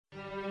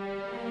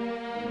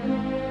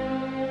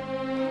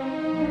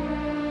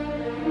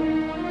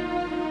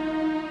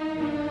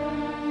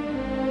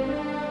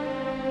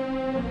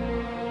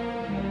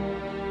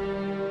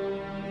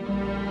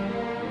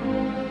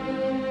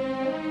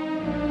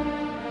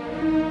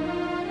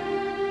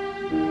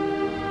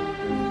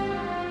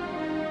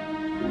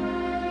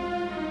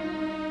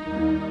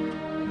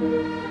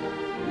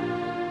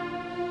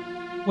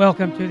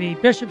Welcome to the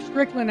Bishop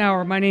Strickland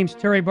Hour. My name's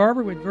Terry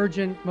Barber with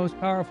Virgin Most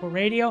Powerful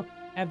Radio.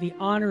 I have the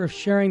honor of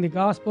sharing the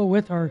gospel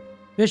with our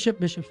Bishop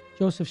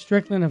Joseph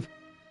Strickland of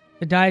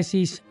the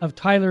Diocese of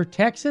Tyler,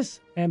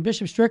 Texas. And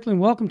Bishop Strickland,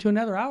 welcome to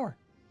another hour.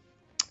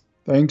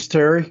 Thanks,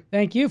 Terry.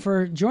 Thank you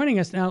for joining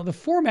us. Now, the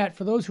format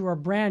for those who are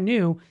brand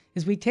new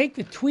is we take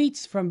the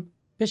tweets from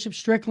Bishop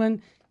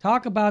Strickland,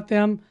 talk about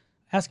them,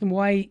 ask him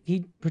why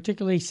he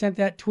particularly sent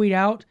that tweet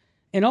out.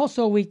 And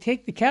also we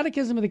take the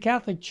Catechism of the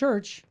Catholic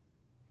Church,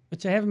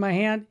 which I have in my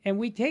hand, and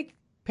we take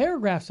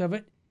paragraphs of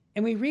it,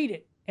 and we read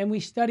it, and we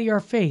study our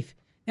faith.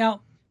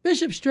 Now,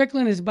 Bishop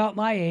Strickland is about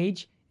my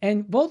age,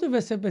 and both of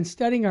us have been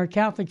studying our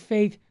Catholic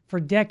faith for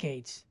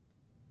decades.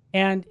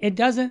 And it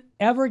doesn't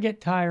ever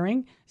get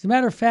tiring. As a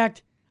matter of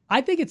fact,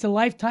 I think it's a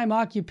lifetime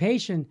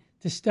occupation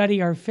to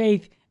study our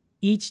faith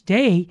each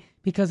day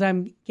because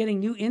I'm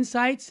getting new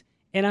insights,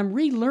 and I'm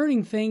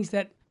relearning things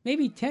that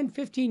maybe 10,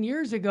 15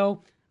 years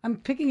ago, I'm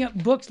picking up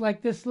books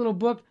like this little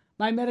book,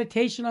 My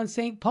Meditation on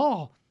St.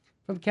 Paul,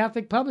 from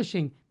Catholic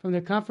Publishing, from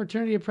the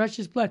Confraternity of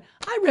Precious Blood.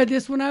 I read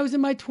this when I was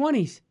in my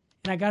 20s,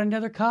 and I got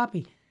another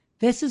copy.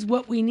 This is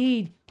what we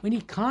need. We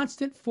need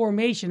constant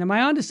formation. Am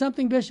I onto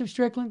something, Bishop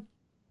Strickland?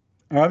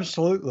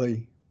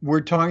 Absolutely.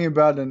 We're talking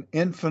about an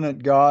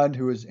infinite God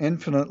who is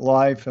infinite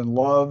life and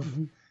love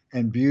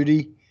and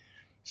beauty.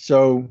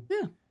 So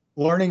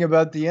learning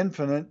about the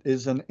infinite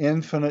is an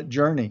infinite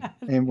journey,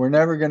 and we're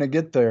never going to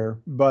get there.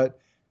 But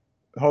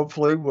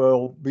hopefully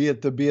we'll be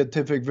at the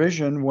beatific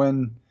vision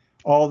when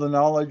all the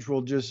knowledge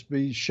will just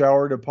be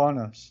showered upon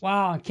us.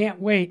 Wow, I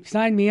can't wait.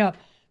 Sign me up.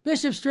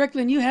 Bishop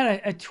Strickland, you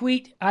had a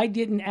tweet. I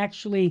didn't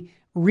actually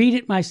read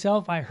it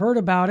myself. I heard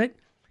about it.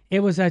 It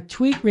was a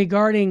tweet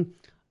regarding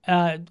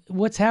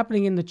what's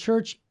happening in the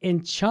church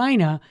in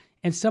China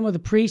and some of the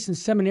priests and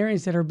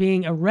seminarians that are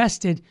being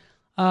arrested.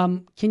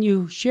 Can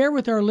you share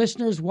with our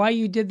listeners why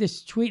you did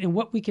this tweet and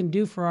what we can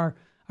do for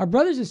our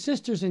brothers and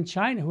sisters in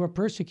China who are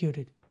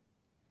persecuted?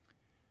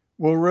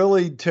 Well,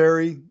 really,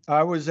 Terry,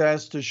 I was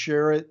asked to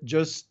share it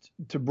just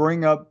to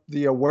bring up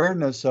the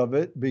awareness of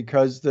it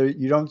because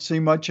you don't see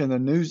much in the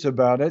news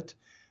about it.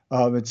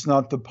 It's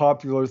not the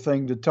popular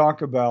thing to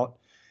talk about.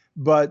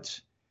 But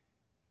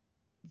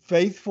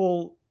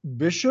faithful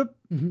bishop,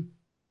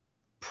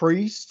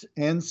 priests,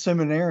 and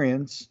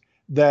seminarians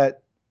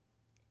that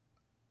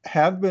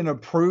have been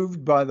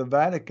approved by the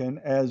Vatican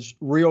as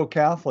real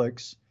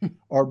Catholics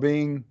are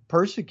being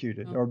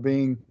persecuted, are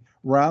being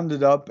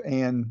rounded up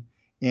and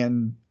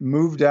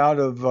moved out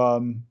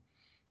of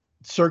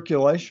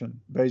circulation,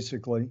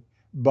 basically,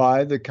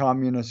 by the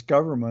communist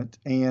government.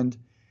 And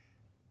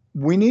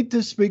we need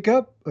to speak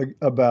up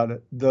about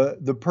it.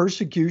 The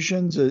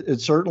persecutions,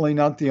 it's certainly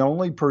not the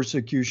only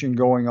persecution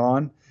going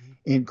on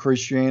in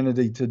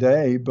Christianity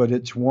today, but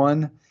it's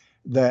one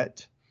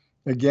that,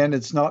 again,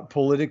 it's not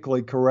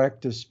politically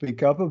correct to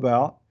speak up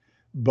about,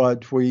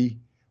 but we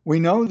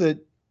know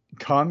that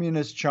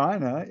communist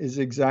China is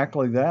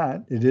exactly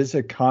that. It is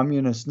a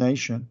communist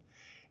nation.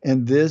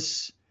 And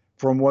this,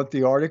 from what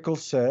the article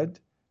said,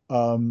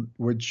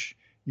 which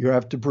you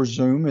have to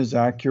presume is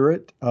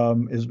accurate,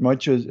 as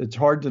much as it's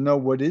hard to know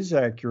what is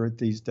accurate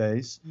these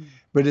days,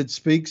 but it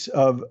speaks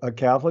of a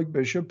Catholic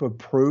bishop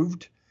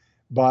approved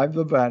by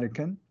the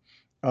Vatican,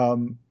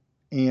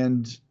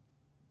 and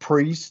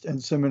priests and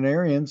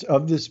seminarians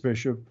of this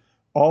bishop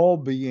all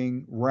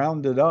being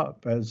rounded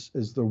up as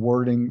the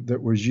wording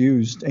that was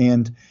used.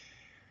 And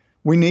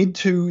we need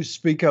to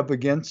speak up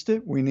against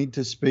it. We need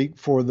to speak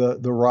for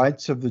the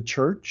rights of the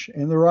church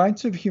and the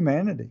rights of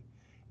humanity.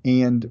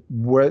 And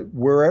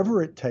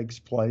wherever it takes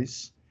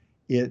place,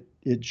 it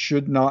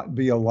should not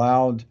be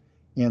allowed,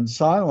 and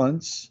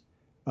silence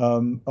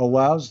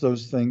allows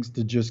those things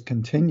to just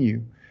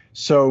continue.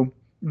 So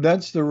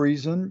that's the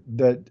reason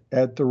that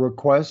at the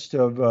request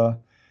of a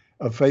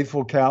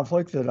faithful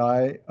Catholic that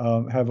I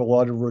have a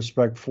lot of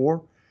respect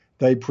for,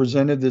 they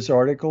presented this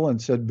article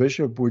and said,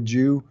 Bishop, would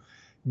you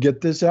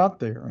get this out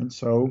there? And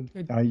so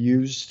I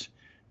used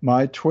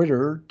my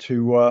Twitter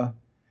to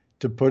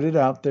put it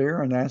out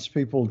there and ask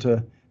people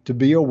to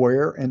be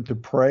aware and to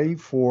pray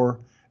for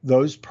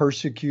those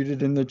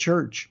persecuted in the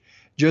church.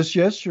 Just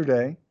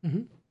yesterday,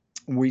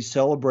 we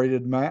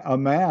celebrated a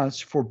Mass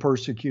for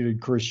persecuted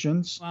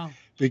Christians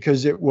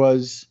because it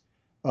was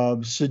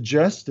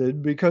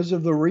suggested because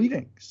of the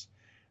readings.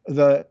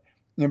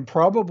 And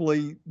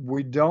probably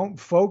we don't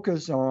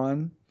focus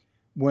on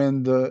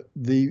when the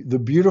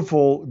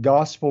beautiful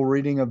gospel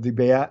reading of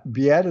the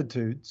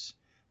Beatitudes,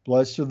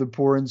 blessed are the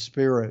poor in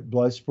spirit,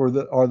 blessed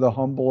are the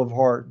humble of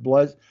heart,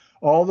 blessed,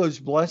 all those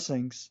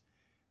blessings,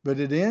 but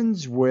it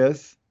ends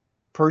with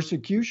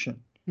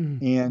persecution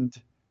and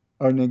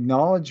an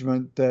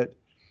acknowledgement that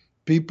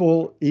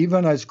people,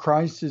 even as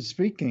Christ is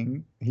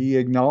speaking, he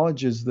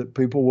acknowledges that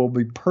people will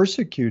be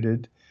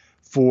persecuted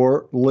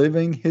for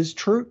living his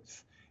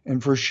truth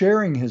and for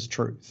sharing his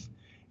truth.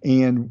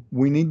 And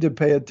we need to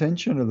pay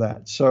attention to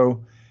that.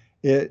 So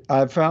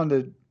I found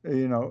it,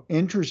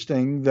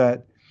 interesting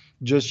that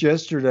just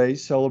yesterday,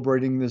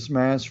 celebrating this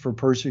Mass for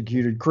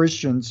persecuted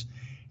Christians,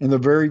 and the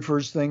very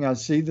first thing I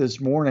see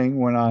this morning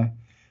when I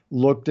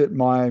looked at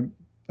my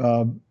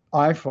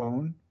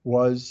iPhone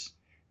was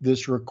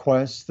this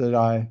request that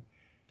I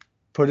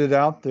put it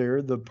out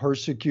there, the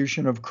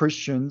persecution of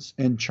Christians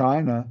in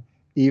China,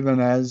 even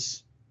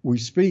as we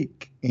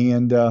speak.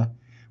 And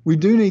we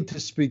do need to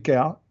speak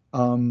out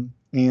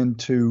and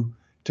to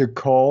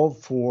call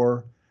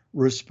for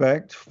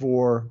respect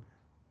for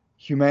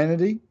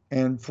humanity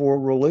and for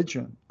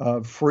religion.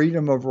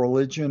 Freedom of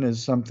religion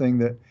is something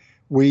that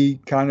we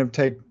kind of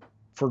take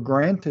for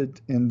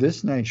granted in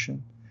this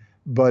nation,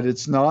 but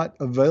it's not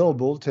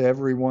available to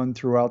everyone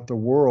throughout the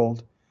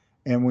world,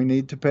 and we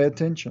need to pay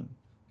attention.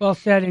 Well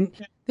said. And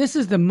this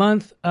is the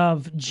month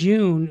of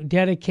June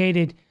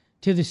dedicated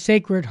to the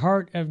Sacred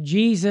Heart of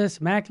Jesus,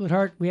 Immaculate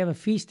Heart. We have a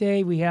feast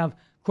day. We have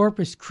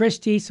Corpus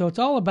Christi. So it's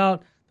all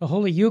about the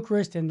Holy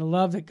Eucharist and the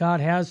love that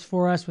God has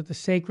for us with the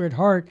Sacred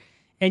Heart.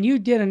 And you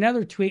did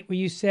another tweet where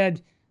you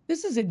said,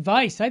 this is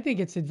advice. I think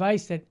it's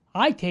advice that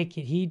I take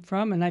heed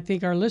from, and I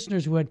think our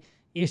listeners would.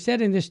 You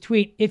said in this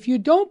tweet, if you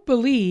don't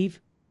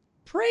believe,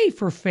 pray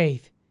for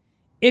faith.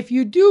 If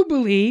you do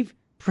believe,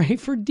 pray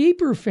for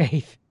deeper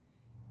faith.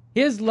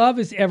 His love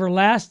is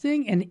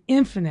everlasting and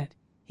infinite.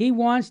 He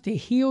wants to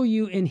heal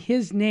you in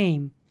his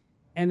name.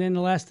 And then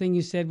the last thing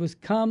you said was,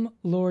 come,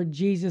 Lord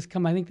Jesus,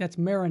 come. I think that's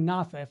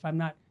Maranatha, if I'm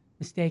not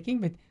mistaken.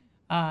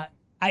 But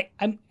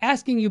I'm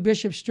asking you,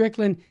 Bishop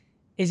Strickland,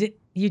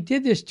 you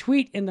did this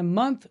tweet in the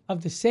month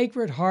of the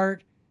Sacred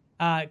Heart,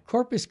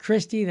 Corpus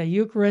Christi, the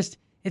Eucharist.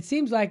 It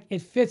seems like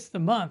it fits the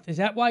month. Is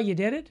that why you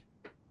did it?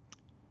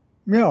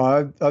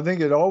 Yeah, I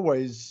think it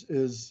always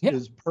is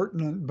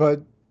pertinent,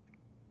 but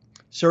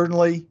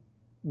certainly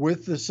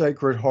with the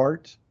Sacred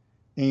Heart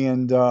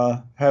and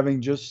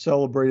having just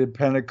celebrated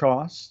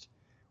Pentecost,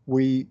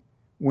 we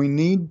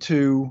need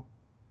to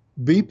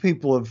be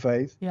people of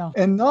faith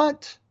and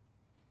not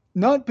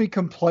be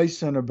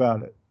complacent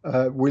about it.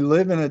 We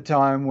live in a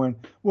time when,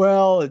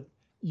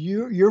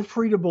 you're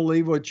free to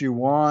believe what you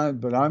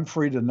want, but I'm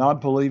free to not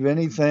believe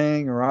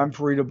anything, or I'm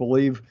free to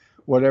believe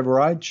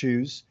whatever I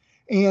choose.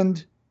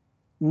 And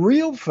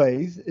real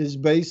faith is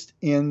based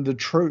in the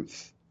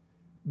truth.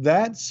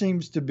 That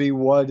seems to be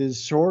what is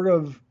sort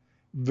of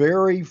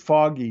very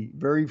foggy,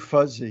 very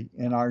fuzzy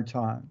in our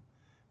time.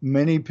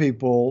 Many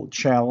people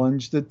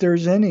challenge that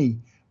there's any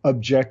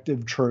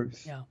objective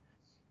truth. Yeah.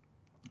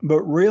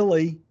 But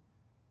really,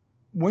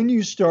 when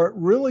you start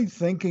really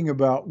thinking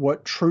about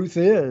what truth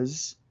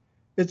is,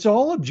 it's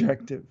all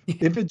objective.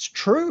 If it's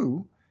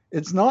true,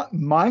 it's not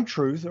my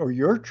truth or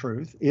your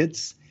truth.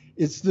 It's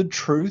the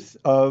truth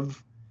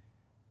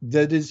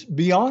that is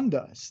beyond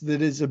us,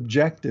 that is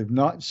objective,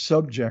 not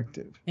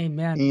subjective.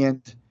 Amen.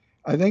 And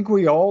I think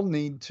we all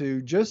need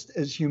to, just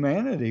as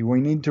humanity,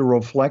 we need to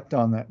reflect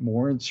on that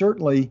more. And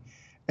certainly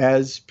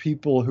as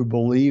people who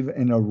believe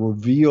in a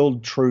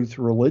revealed truth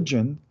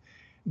religion,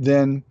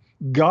 then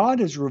God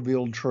has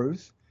revealed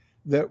truth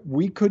that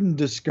we couldn't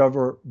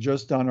discover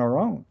just on our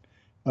own.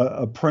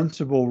 A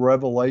principal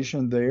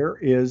revelation there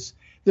is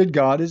that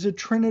God is a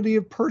trinity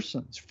of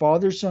persons,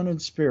 Father, Son, and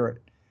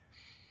Spirit.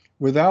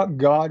 Without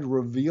God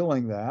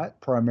revealing that,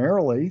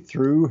 primarily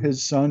through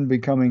his Son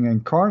becoming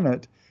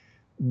incarnate,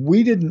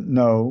 we didn't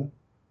know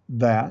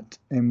that,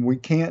 and we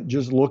can't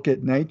just look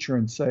at nature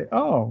and say,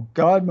 oh,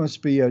 God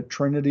must be a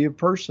trinity of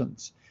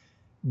persons.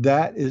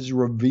 That is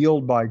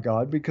revealed by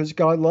God because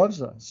God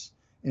loves us,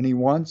 and he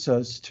wants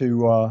us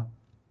to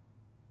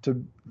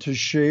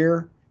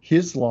share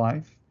his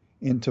life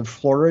and to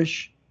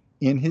flourish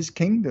in his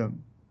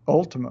kingdom,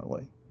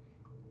 ultimately.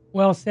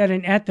 Well said.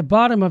 And at the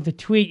bottom of the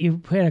tweet,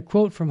 you had a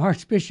quote from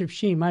Archbishop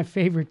Sheen, my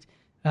favorite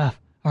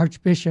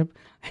Archbishop.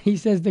 He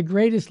says, the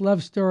greatest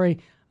love story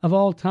of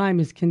all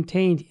time is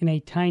contained in a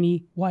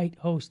tiny white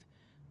host.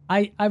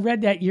 I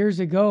read that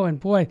years ago, and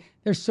boy,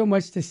 there's so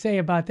much to say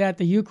about that.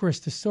 The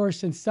Eucharist, the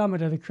source and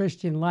summit of the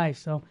Christian life.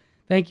 So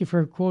thank you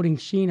for quoting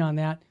Sheen on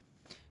that.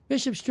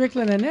 Bishop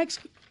Strickland, the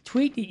next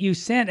tweet that you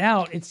sent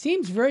out, it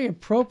seems very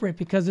appropriate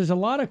because there's a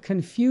lot of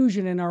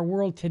confusion in our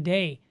world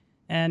today.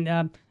 And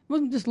it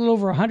wasn't just a little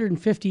over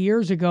 150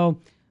 years ago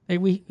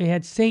that we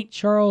had St.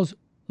 Charles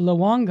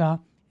Lwanga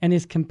and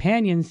his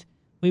companions.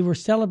 We were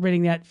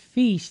celebrating that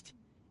feast.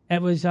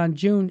 It was on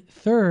June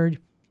 3rd.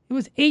 It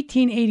was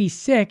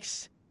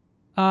 1886.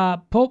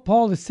 Pope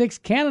Paul VI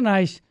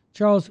canonized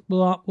Charles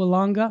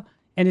Lwanga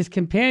and his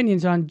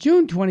companions on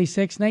June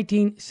 26,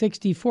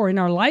 1964, in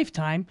our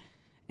lifetime.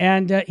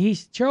 And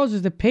Charles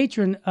is the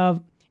patron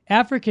of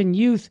African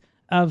youth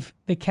of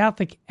the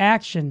Catholic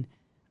Action.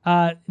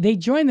 They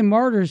joined the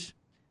martyrs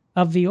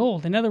of the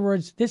old. In other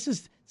words, this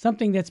is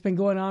something that's been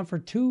going on for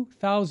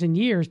 2,000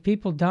 years,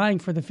 people dying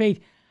for the faith.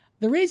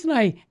 The reason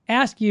I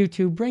ask you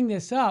to bring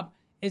this up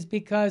is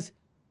because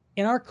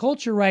in our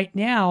culture right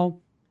now,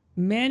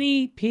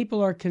 many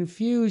people are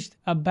confused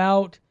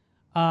about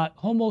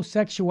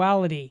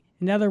homosexuality.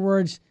 In other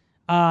words,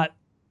 can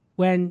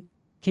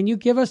you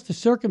give us the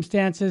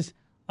circumstances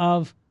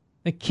of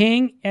the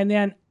king? And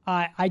then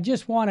I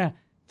just want to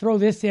throw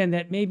this in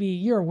that maybe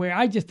you're aware.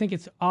 I just think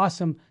it's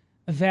awesome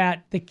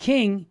that the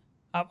king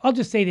I'll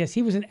just say this.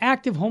 He was an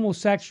active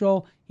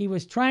homosexual. He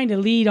was trying to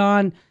lead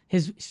on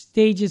his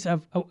stages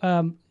of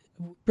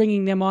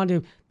bringing them on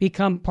to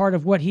become part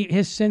of what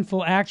his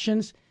sinful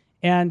actions.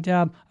 And,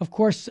 of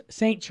course,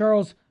 St.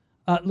 Charles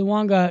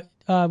Lwanga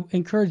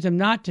encouraged them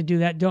not to do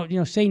that.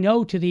 Don't, say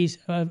no to these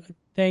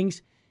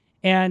things.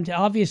 And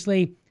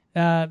obviously,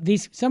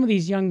 some of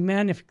these young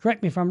men,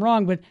 correct me if I'm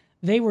wrong, but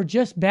they were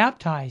just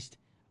baptized,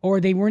 or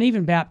they weren't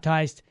even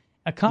baptized,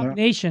 a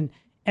combination. Yeah.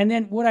 And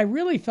then what I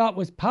really thought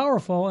was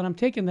powerful, and I'm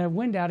taking the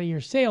wind out of your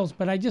sails,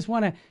 but I just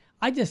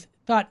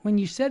thought when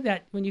you said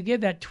that, when you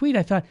gave that tweet,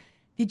 I thought,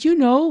 did you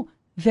know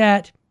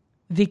that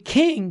the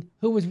king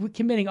who was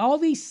committing all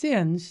these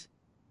sins,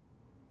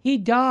 he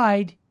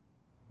died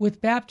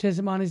with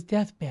baptism on his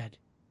deathbed?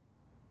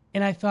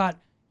 And I thought,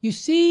 you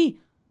see,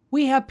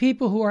 we have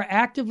people who are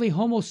actively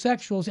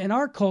homosexuals in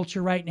our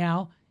culture right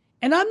now,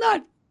 and I'm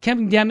not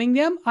condemning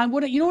them.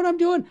 You know what I'm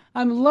doing?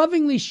 I'm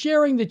lovingly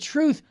sharing the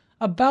truth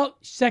about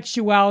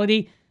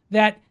sexuality,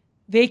 that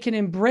they can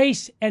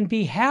embrace and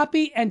be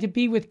happy and to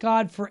be with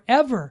God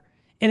forever.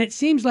 And it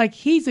seems like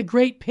he's a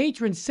great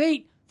patron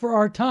saint for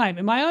our time.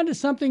 Am I onto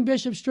something,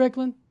 Bishop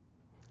Strickland?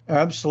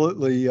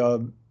 Absolutely,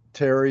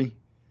 Terry.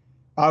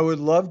 I would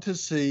love to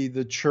see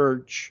the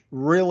church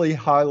really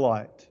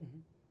highlight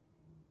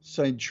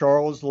St.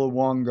 Charles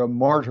Lwanga,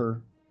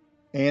 martyr,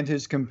 and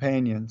his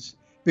companions,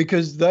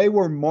 because they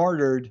were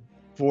martyred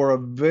for a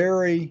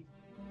very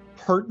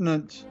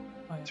pertinent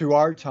to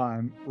our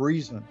time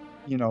reason,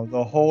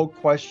 the whole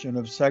question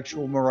of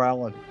sexual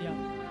morality. Yeah.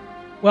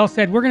 Well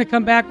said. We're going to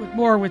come back with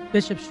more with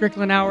Bishop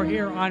Strickland Hour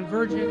here on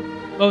Virgin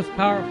Most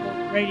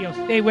Powerful Radio.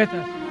 Stay with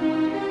us.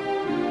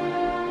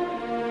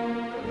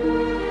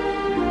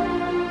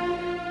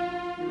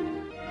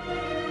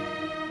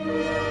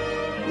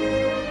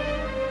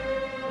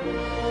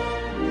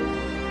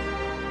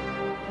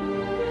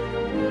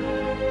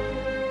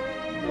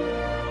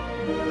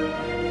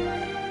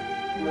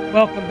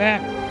 Welcome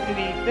back to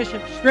the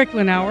Bishop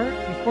Strickland Hour.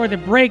 Before the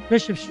break,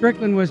 Bishop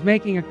Strickland was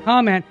making a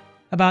comment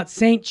about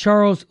St.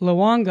 Charles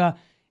Lwanga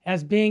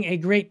as being a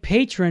great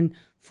patron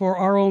for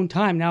our own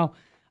time. Now,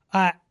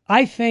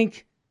 I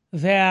think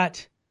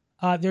that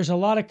there's a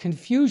lot of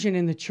confusion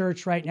in the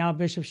church right now,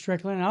 Bishop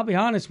Strickland, and I'll be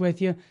honest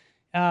with you.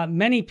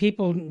 Many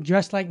people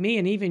just like me,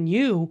 and even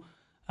you,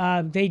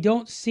 they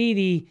don't see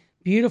the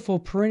beautiful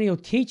perennial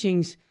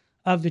teachings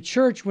of the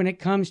church when it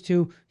comes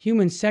to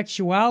human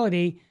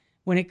sexuality,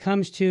 when it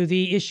comes to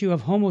the issue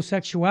of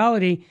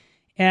homosexuality.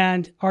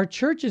 And our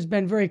church has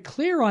been very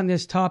clear on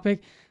this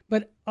topic,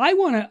 but I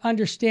want to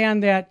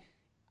understand that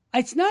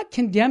it's not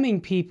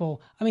condemning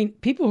people. I mean,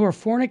 people who are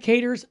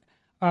fornicators,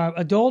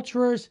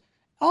 adulterers,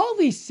 all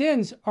these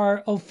sins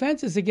are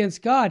offenses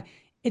against God.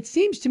 It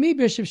seems to me,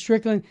 Bishop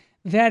Strickland,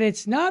 that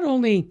it's not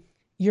only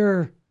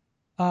your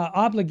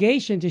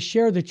obligation to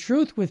share the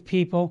truth with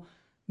people,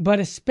 but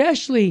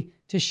especially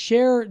to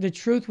share the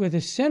truth with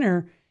a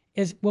sinner,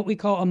 is what we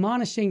call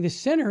admonishing the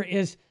sinner,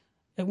 is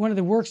one of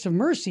the works of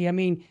mercy. I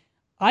mean,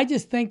 I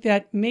just think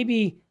that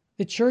maybe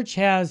the church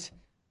has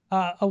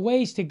a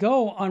ways to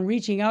go on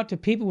reaching out to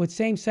people with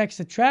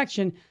same-sex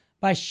attraction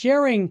by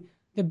sharing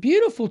the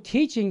beautiful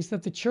teachings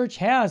that the church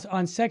has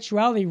on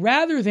sexuality,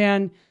 rather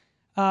than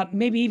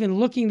maybe even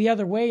looking the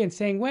other way and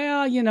saying,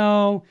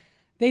 well,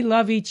 they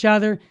love each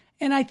other.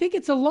 And I think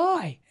it's a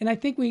lie. And I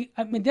think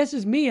this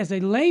is me as a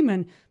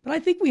layman, but I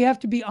think we have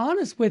to be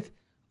honest with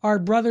our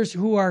brothers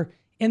who are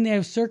in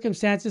their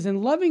circumstances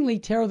and lovingly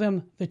tell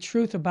them the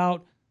truth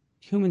about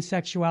human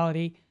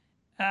sexuality.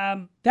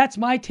 That's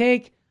my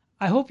take.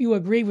 I hope you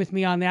agree with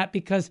me on that,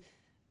 because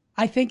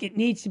I think it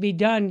needs to be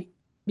done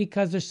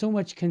because there's so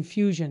much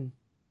confusion.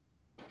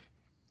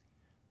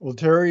 Well,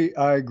 Terry,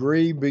 I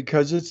agree,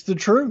 because it's the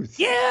truth.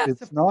 Yeah,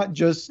 it's not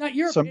just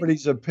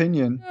somebody's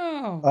opinion.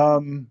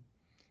 No.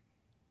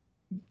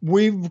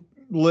 We've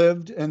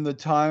lived in the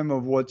time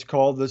of what's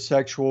called the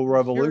sexual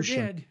revolution.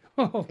 Sure did.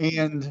 Oh.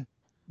 And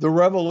the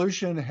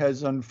revolution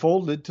has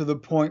unfolded to the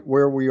point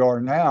where we are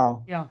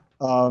now,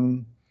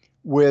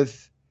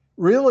 with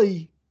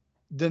really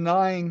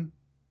denying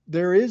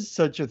there is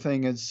such a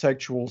thing as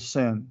sexual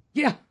sin.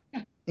 Yeah.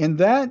 And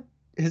that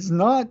has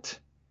not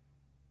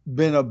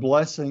been a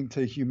blessing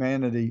to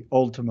humanity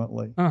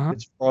ultimately. Uh-huh.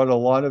 It's brought a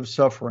lot of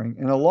suffering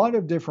in a lot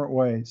of different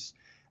ways.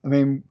 I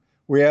mean,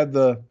 we have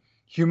the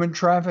human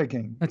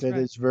trafficking that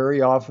is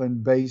very often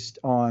based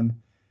on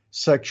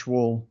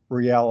sexual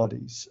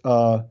realities.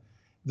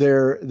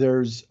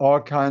 There's all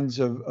kinds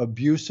of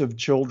abuse of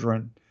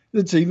children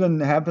that's even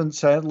happened,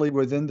 sadly,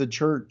 within the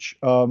church.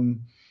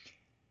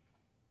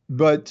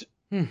 But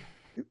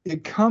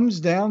it comes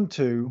down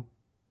to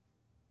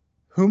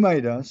who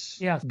made us.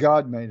 Yes.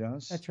 God made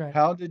us. That's right.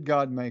 How did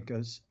God make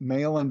us,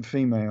 male and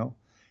female?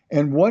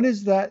 And what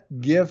is that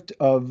gift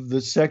of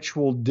the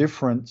sexual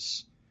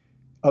difference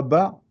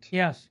about?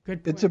 Yes,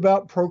 good point. It's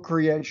about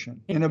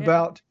procreation and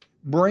about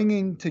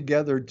bringing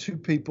together two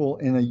people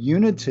in a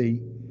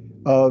unity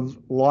of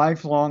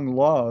lifelong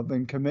love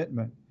and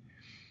commitment.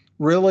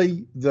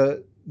 Really,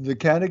 the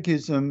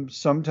catechism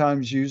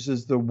sometimes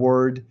uses the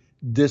word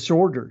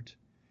disordered.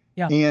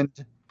 Yeah. And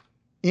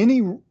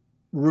any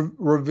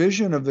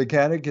revision of the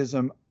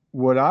catechism,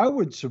 what I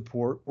would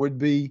support would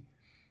be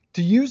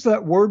to use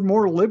that word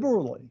more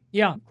liberally.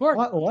 Yeah, of course.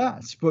 Not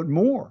less, but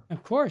more.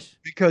 Of course.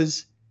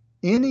 Because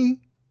any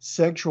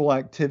sexual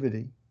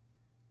activity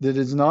that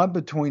is not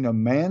between a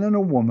man and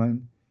a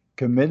woman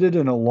committed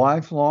in a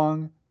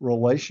lifelong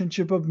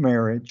relationship of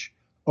marriage,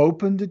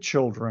 open to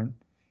children,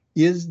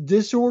 is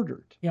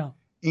disordered. Yeah.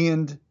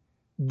 And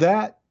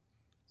that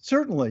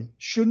certainly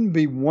shouldn't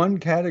be one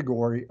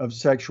category of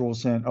sexual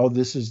sin. Oh,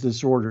 this is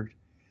disordered.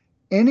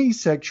 Any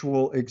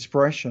sexual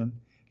expression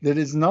that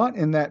is not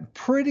in that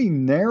pretty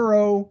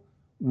narrow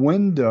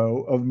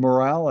window of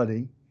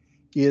morality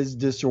is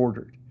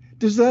disordered.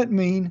 Does that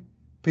mean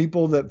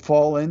people that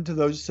fall into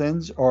those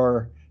sins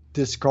are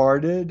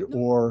discarded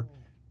or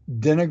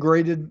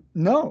denigrated?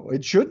 No,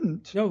 it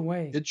shouldn't. No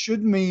way. It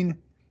should mean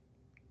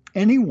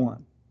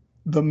anyone.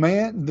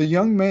 The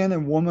young man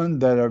and woman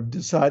that have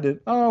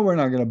decided, oh, we're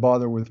not going to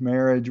bother with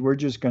marriage. We're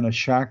just going to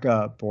shack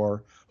up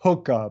or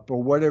hook up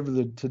or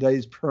whatever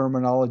today's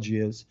terminology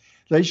is.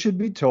 They should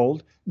be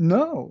told,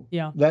 no,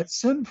 that's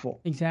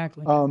sinful.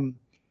 Exactly.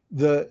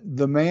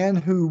 The man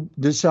who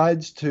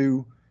decides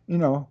to,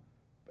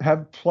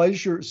 have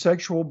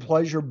sexual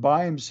pleasure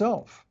by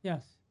himself.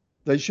 Yes.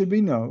 They should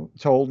be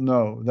told,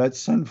 no, that's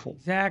sinful.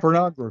 Exactly.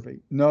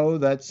 Pornography, no,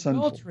 that's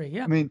sinful. Adultery,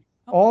 yeah. I mean,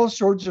 all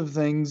sorts of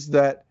things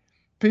that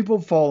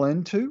people fall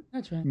into.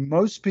 That's right.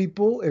 Most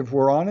people, if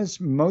we're honest,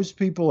 most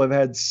people have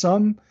had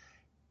some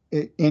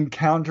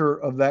encounter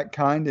of that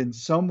kind in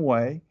some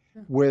way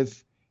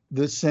with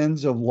the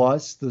sins of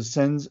lust, the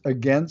sins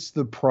against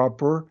the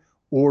proper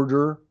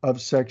order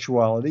of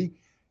sexuality.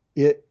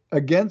 It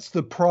against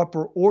the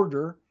proper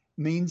order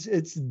means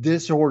it's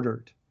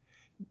disordered.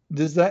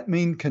 Does that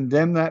mean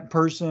condemn that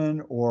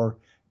person or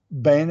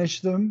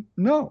banish them?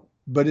 No,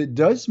 but it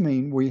does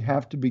mean we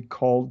have to be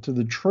called to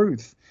the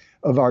truth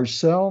of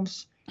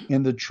ourselves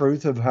and the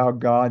truth of how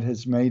God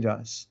has made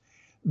us.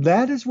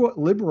 That is what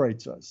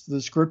liberates us.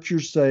 The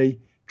scriptures say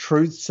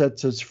truth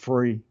sets us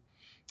free.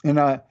 And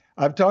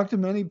I've talked to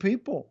many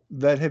people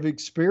that have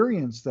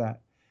experienced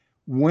that.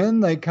 When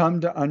they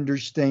come to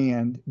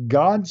understand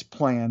God's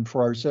plan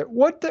for ourselves,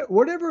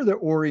 whatever the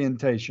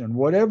orientation,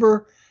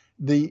 whatever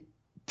the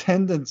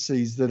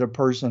tendencies that a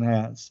person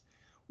has,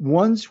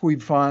 once we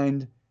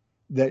find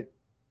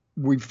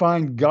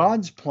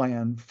God's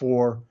plan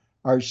for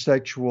our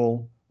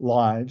sexual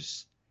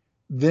lives,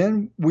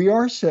 then we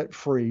are set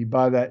free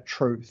by that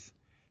truth.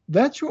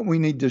 That's what we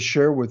need to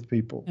share with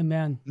people.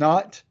 Amen.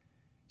 Not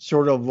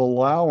sort of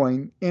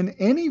allowing in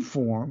any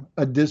form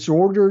a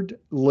disordered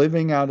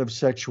living out of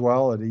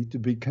sexuality to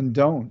be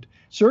condoned.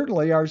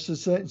 Certainly our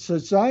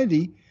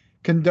society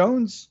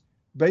condones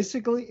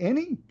basically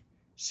any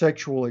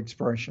sexual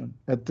expression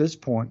at this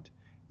point.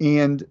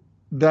 And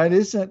that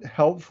isn't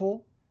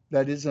helpful.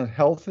 That isn't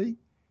healthy.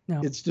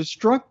 No. It's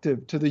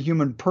destructive to the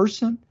human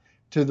person,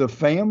 to the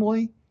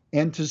family,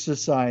 and to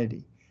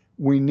society.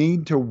 We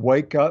need to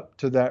wake up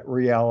to that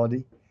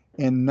reality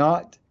and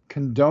not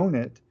condone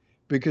it,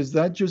 because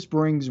that just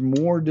brings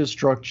more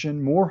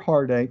destruction, more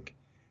heartache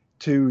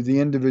to the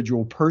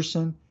individual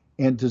person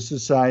and to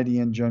society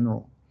in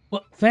general.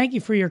 Well, thank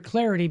you for your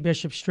clarity,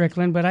 Bishop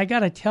Strickland, but I got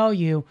to tell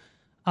you,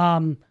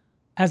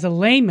 as a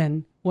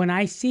layman, when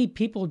I see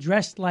people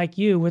dressed like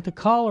you with a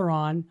collar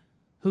on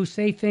who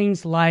say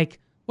things like,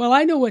 well,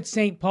 I know what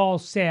St. Paul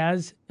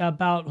says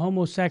about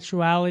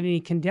homosexuality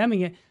and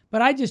condemning it,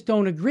 but I just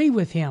don't agree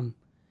with him.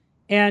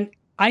 And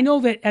I know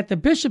that at the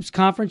Bishops'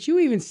 Conference, you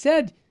even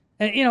said,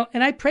 and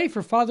I pray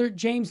for Father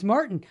James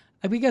Martin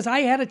because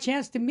I had a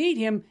chance to meet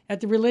him at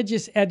the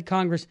Religious Ed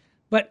Congress.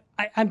 But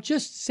I'm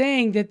just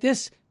saying that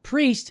this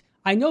priest,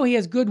 I know he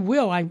has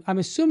goodwill. I'm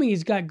assuming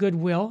he's got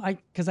goodwill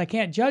because I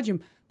can't judge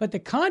him. But the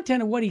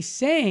content of what he's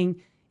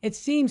saying, it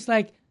seems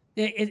like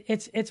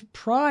it's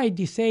pride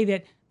to say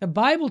that the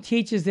Bible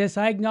teaches this.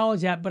 I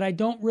acknowledge that, but I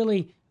don't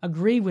really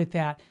agree with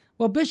that.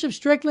 Well, Bishop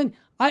Strickland,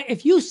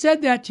 if you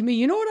said that to me,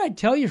 you know what I'd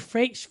tell your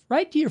face,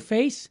 right to your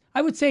face?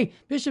 I would say,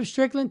 Bishop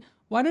Strickland,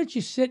 why don't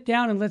you sit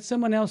down and let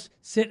someone else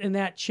sit in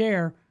that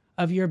chair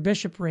of your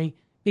bishopry,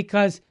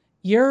 because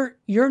you're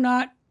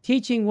not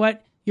teaching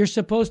what you're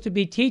supposed to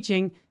be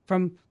teaching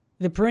from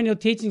the perennial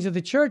teachings of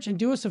the church, and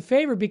do us a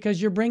favor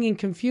because you're bringing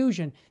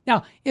confusion.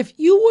 Now, if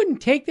you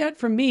wouldn't take that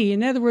from me,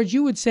 in other words,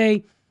 you would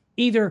say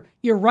either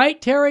you're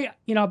right, Terry,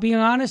 being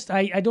honest,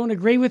 I don't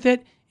agree with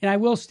it, and I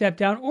will step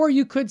down, or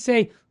you could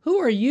say, who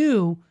are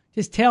you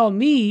to tell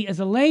me as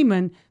a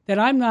layman that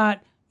I'm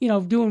not,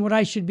 doing what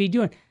I should be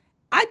doing?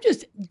 I'm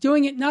just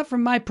doing it not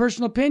from my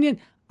personal opinion.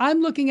 I'm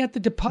looking at the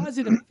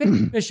deposit of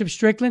faith, Bishop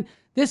Strickland.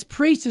 This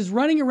priest is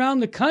running around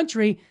the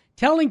country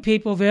telling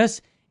people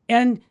this.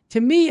 And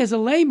to me, as a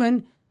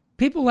layman,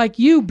 people like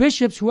you,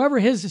 bishops, whoever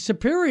his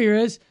superior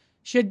is,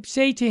 should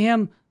say to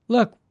him,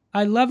 look,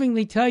 I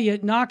lovingly tell you,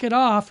 knock it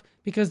off,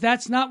 because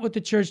that's not what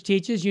the church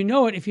teaches. You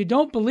know it. If you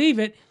don't believe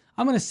it,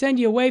 I'm going to send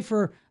you away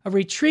for a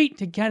retreat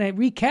to kind of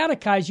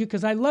recatechize you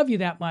because I love you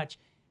that much.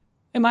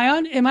 Am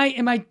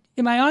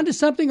I onto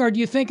something, or do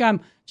you think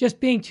I'm just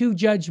being too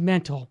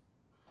judgmental?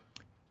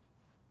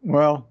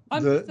 Well,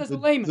 I'm just as a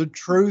layman. the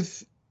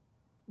truth,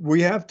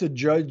 we have to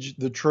judge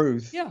the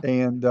truth Yeah,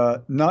 and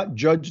not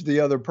judge the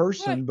other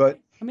person, right. but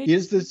I made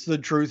is this the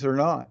truth or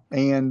not?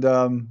 And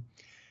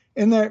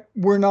that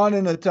we're not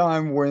in a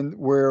time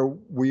where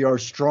we are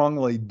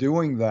strongly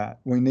doing that.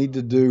 We need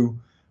to do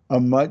a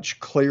much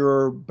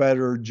clearer,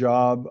 better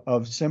job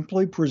of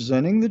simply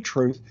presenting the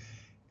truth,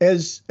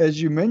 as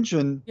you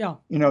mentioned. yeah,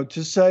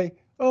 To say,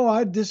 "Oh,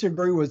 I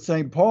disagree with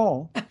St.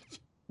 Paul."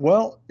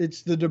 Well,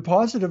 it's the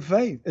deposit of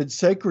faith. It's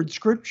sacred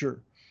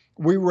scripture.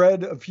 We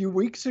read a few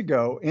weeks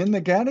ago in the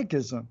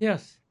Catechism.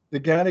 yes, The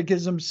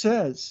Catechism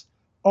says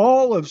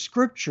all of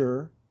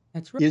scripture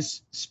that's right.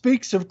 is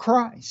speaks of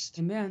Christ.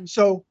 Amen.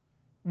 So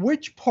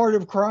which part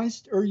of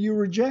Christ are you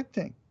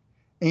rejecting?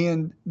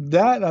 And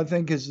that, I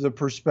think, is the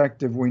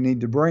perspective we need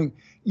to bring.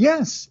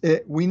 Yes,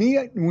 we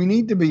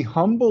need to be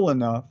humble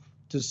enough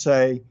to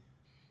say,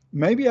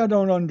 maybe I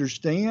don't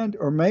understand,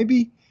 or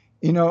maybe,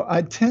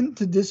 I tend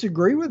to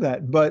disagree with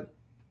that, but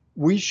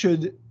we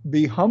should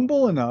be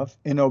humble enough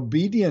and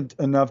obedient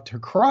enough to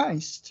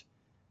Christ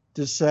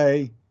to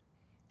say,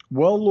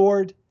 well,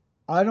 Lord,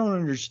 I don't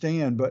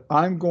understand, but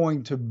I'm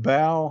going to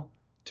bow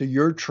to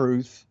your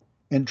truth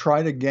and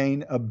try to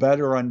gain a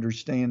better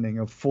understanding,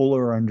 a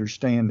fuller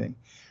understanding.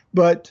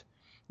 But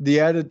the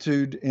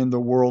attitude in the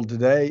world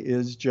today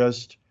is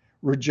just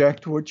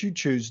reject what you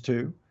choose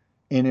to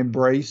and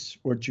embrace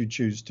what you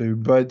choose to.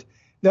 But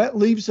that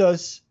leaves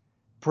us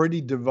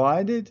pretty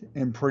divided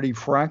and pretty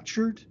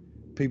fractured.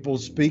 People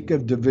speak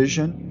of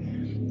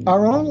division.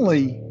 Our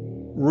only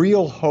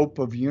real hope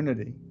of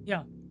unity,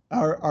 Yeah,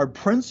 our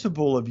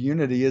principle of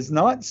unity, is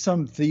not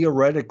some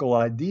theoretical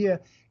idea.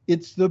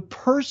 It's the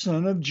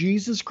person of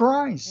Jesus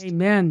Christ.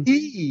 amen.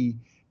 He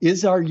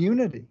is our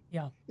unity.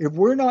 Yeah, If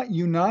we're not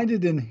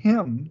united in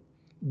him,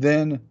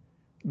 then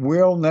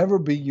we'll never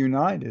be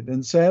united.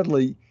 And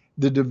sadly,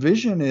 the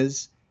division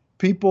is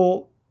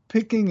people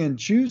picking and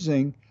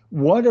choosing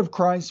what of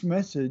Christ's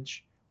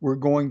message we're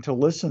going to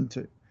listen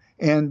to.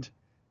 And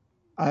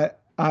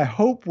I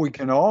hope we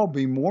can all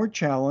be more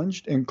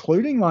challenged,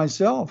 including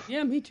myself,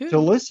 yeah, me to too.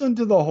 listen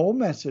to the whole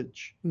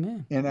message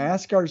Amen. and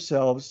ask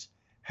ourselves,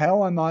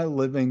 how am I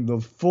living the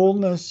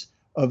fullness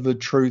of the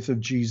truth of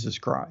Jesus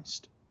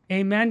Christ?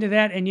 Amen to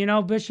that.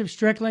 And Bishop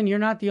Strickland, you're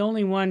not the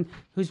only one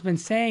who's been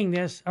saying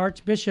this.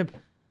 Archbishop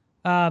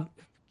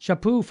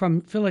Chaput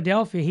from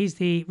Philadelphia, he's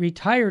the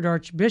retired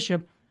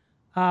archbishop.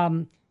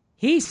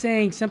 He's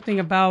saying something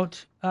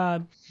about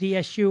the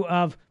issue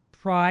of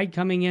pride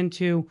coming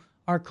into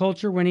our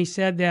culture when he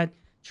said that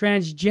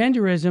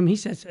transgenderism, he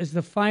says, is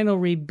the final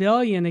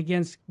rebellion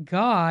against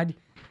God.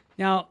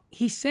 Now,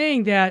 he's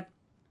saying that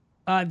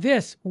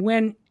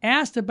when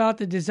asked about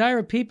the desire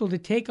of people to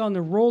take on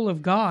the role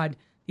of God,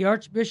 the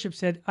Archbishop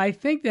said, I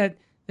think that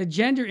the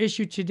gender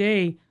issue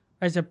today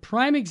is a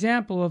prime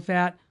example of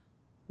that,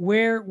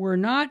 where we're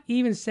not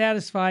even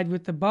satisfied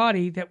with the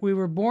body that we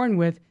were born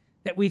with,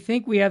 that we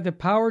think we have the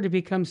power to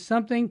become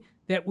something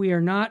that we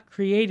are not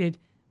created,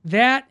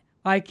 that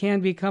I can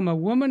become a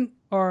woman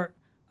or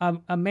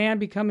a man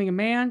becoming a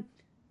man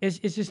is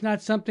just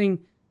not something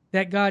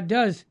that God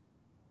does,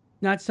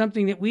 not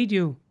something that we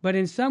do. But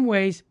in some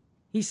ways,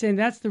 he's saying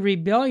that's the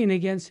rebellion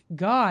against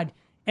God.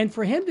 And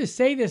for him to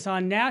say this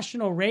on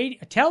national radio,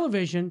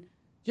 television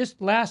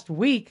just last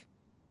week,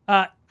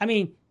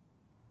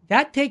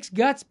 that takes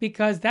guts,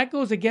 because that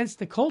goes against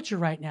the culture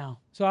right now.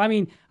 So, I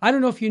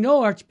don't know if you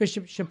know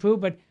Archbishop Chaput,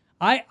 but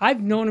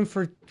I've known him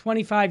for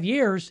 25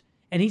 years,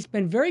 and he's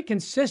been very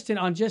consistent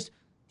on just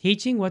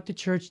teaching what the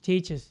church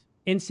teaches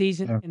in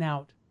season and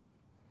out.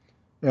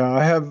 Yeah,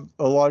 I have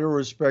a lot of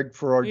respect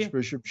for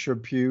Archbishop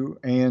Chaput,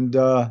 and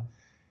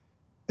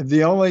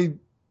the only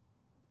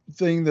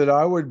thing that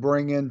I would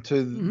bring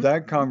into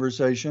that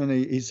conversation,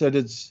 he said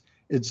it's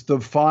the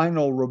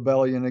final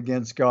rebellion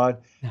against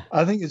God.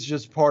 I think it's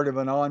just part of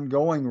an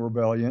ongoing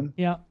rebellion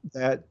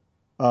that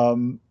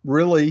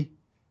really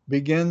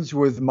begins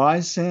with my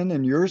sin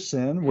and your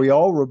sin. We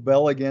all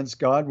rebel against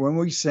God when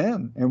we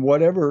sin, and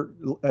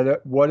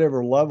at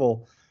whatever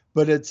level,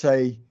 but it's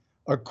a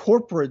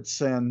corporate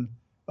sin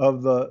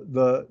of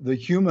the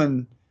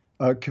human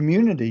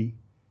community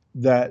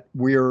that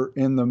we're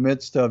in the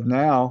midst of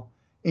now.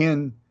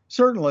 And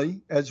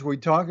certainly, as we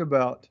talk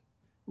about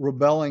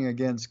rebelling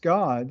against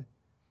God,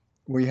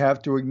 we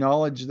have to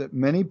acknowledge that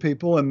many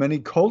people in many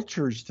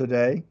cultures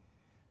today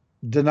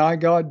deny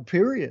God,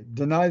 period,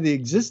 deny the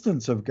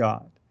existence of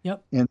God.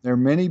 Yep. And there are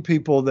many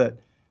people that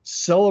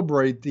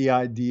celebrate the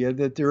idea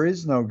that there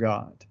is no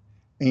God.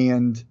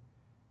 And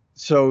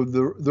so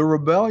the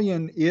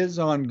rebellion is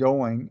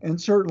ongoing. And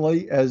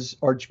certainly, as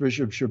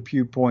Archbishop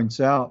Chaput points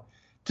out,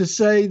 to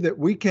say that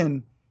we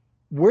can,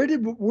 where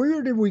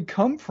did we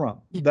come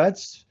from?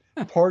 That's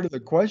part of the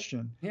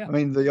question. Yeah.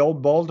 The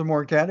old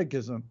Baltimore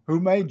Catechism, who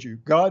made you?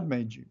 God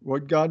made you.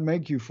 What God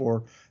make you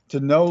for? To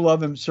know,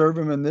 love him, serve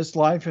him in this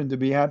life, and to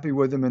be happy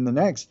with him in the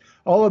next.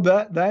 All of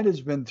that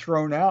has been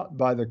thrown out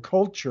by the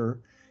culture.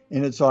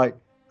 And it's like,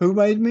 who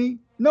made me?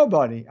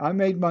 Nobody. I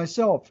made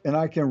myself, and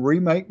I can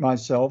remake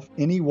myself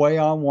any way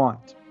I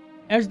want.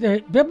 As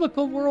the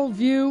biblical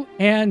worldview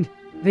and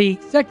the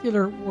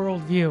secular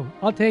worldview.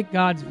 I'll take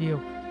God's view.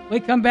 When we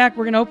come back,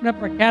 we're going to open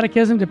up our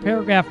catechism to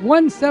paragraph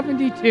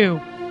 172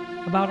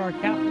 about our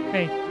Catholic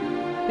faith.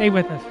 Stay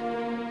with us.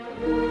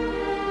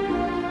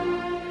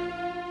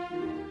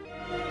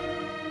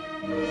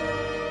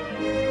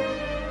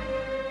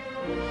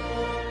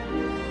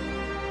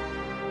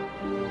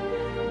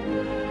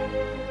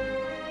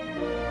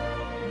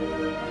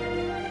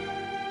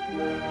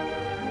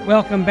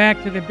 Welcome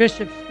back to the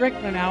Bishop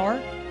Strickland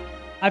Hour.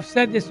 I've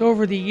said this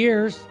over the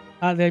years.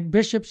 The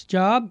bishop's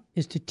job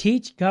is to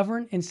teach,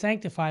 govern, and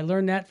sanctify. I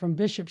learned that from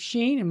Bishop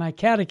Sheen in my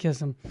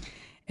catechism.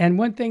 And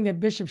one thing that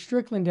Bishop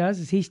Strickland does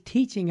is he's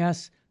teaching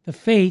us the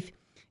faith.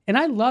 And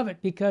I love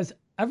it because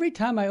every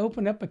time I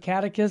open up a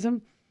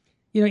catechism,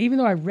 even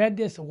though I read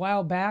this a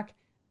while back,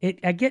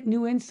 I get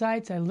new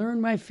insights. I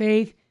learn my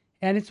faith,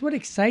 and it's what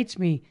excites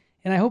me.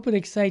 And I hope it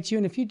excites you.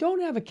 And if you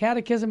don't have a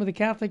catechism of the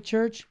Catholic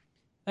Church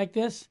like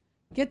this,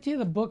 get to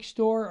the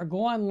bookstore or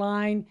go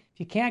online. If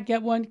you can't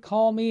get one,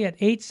 call me at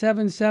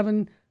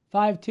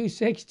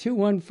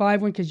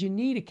 877-526-2151 because you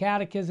need a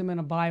catechism and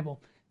a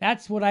Bible.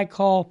 That's what I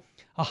call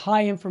a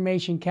high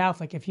information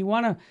Catholic. If you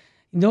want to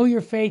know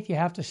your faith, you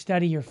have to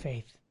study your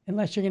faith,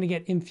 unless you're going to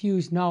get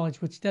infused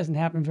knowledge, which doesn't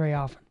happen very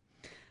often.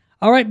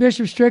 All right,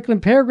 Bishop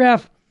Strickland,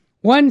 paragraph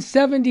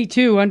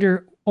 172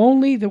 under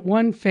Only the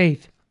One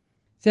Faith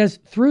says,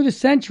 through the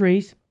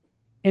centuries,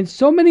 in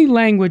so many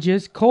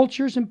languages,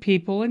 cultures, and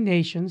people and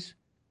nations,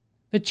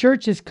 the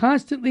Church has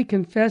constantly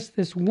confessed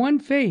this one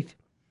faith,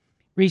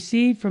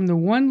 received from the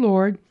one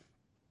Lord,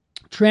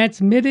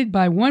 transmitted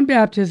by one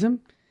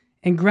baptism,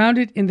 and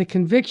grounded in the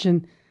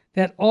conviction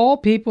that all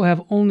people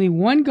have only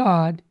one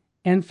God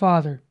and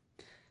Father.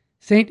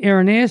 St.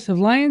 Irenaeus of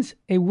Lyons,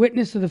 a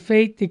witness of the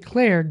faith,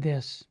 declared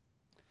this.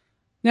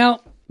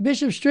 Now,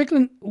 Bishop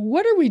Strickland,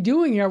 what are we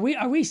doing here?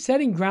 Are we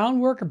setting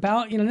groundwork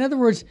about, in other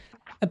words,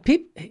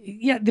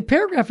 the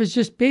paragraph is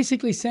just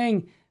basically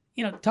saying,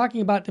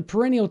 talking about the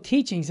perennial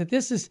teachings, that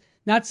this is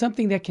not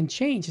something that can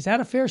change. Is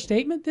that a fair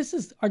statement? This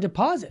is our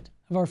deposit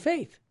of our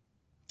faith.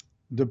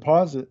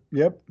 Deposit.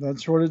 Yep,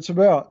 that's what it's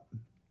about.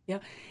 Yeah.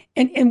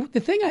 And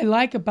the thing I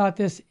like about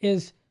this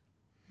is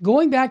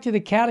going back to the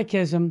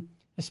catechism,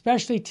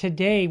 especially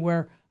today,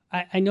 where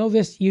I know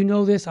this, you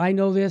know this, I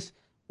know this.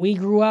 We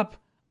grew up,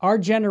 our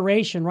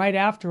generation right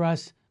after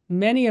us,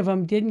 many of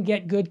them didn't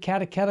get good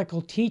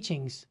catechetical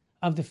teachings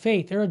of the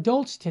faith. They're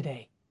adults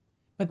today,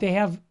 but they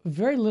have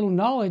very little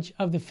knowledge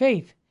of the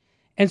faith.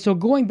 And so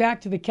going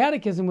back to the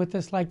catechism with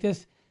this like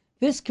this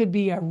could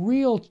be a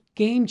real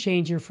game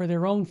changer for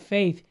their own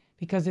faith,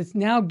 because it's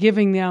now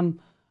giving them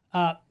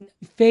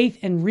faith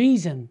and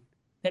reason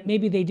that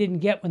maybe they didn't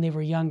get when they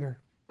were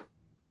younger.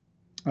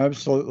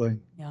 Absolutely.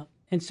 Yeah.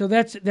 And so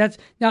that's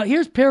now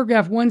here's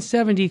paragraph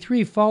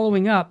 173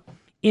 following up.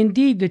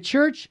 Indeed, the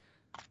Church,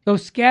 though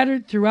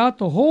scattered throughout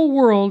the whole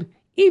world,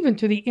 even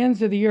to the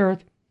ends of the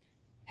earth,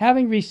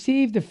 having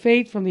received the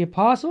faith from the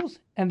apostles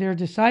and their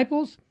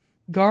disciples,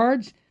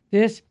 guards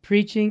this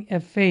preaching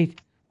of faith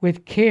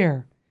with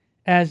care,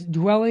 as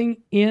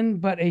dwelling in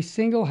but a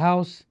single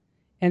house,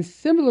 and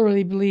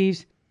similarly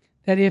believes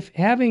that if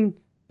having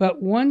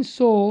but one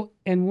soul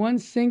and one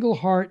single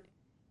heart,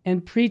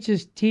 and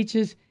preaches,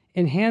 teaches,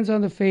 and hands on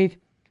the faith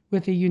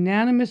with a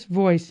unanimous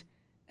voice,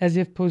 as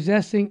if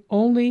possessing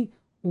only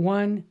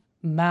one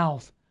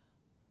mouth.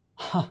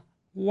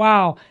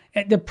 Wow.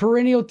 The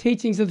perennial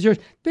teachings of the Church.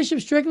 Bishop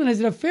Strickland,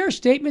 is it a fair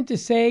statement to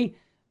say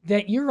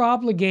that you're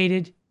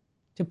obligated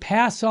to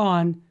pass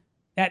on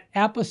that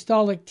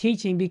apostolic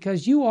teaching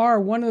because you are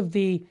one of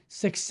the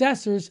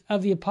successors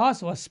of the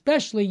apostle,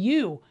 especially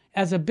you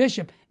as a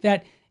bishop,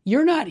 that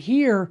you're not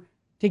here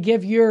to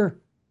give your,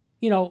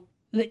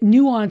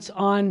 nuance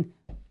on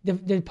the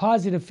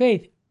deposit of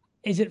faith?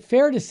 Is it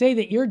fair to say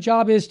that your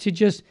job is to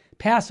just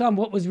pass on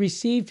what was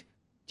received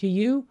to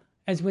you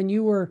as when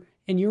you were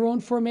in your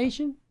own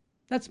formation?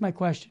 That's my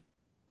question.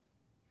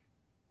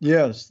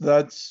 Yes,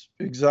 that's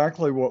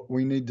exactly what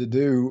we need to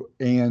do.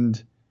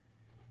 And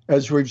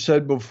as we've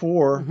said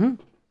before,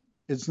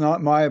 It's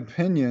not my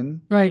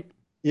opinion. Right.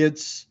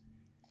 It's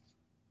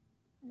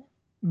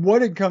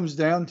what it comes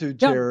down to,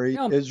 Terry,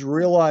 is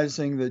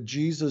realizing that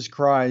Jesus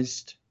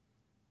Christ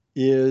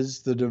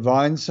is the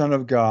divine Son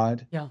of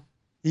God. Yeah.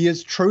 He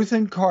is truth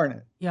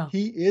incarnate. Yeah.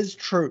 He is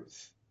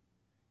truth.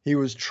 He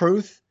was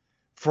truth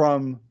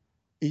from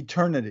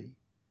eternity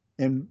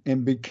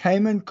and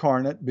became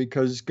incarnate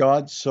because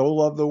God so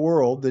loved the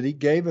world that he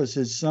gave us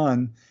his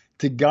Son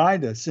to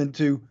guide us and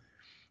to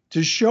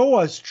show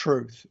us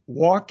truth,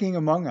 walking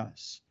among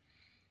us.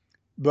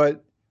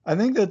 But I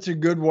think that's a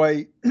good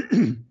way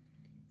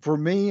for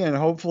me and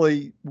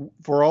hopefully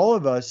for all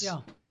of us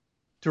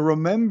to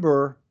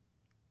remember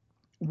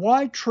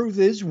why truth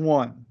is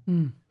one.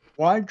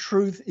 Why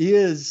truth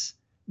is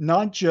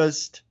not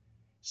just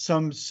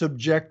some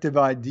subjective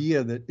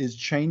idea that is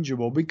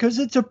changeable, because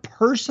it's a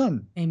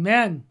person.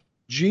 Amen.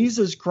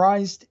 Jesus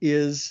Christ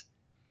is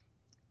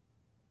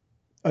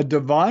a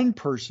divine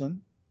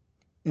person,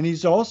 and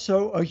he's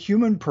also a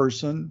human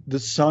person, the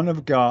Son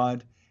of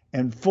God,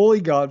 and fully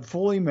God,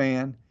 fully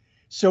man.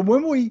 So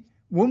when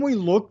when we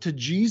look to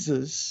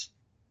Jesus,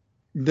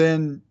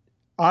 then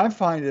I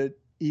find it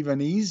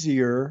even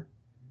easier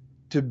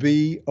to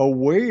be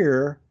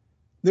aware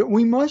that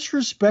we must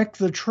respect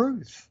the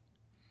truth.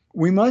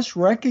 We must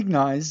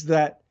recognize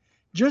that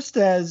just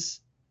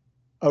as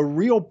a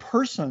real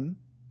person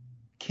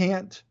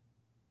can't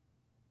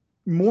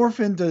morph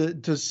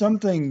into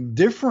something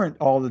different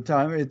all the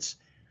time, it's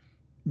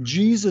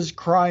Jesus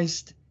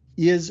Christ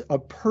is a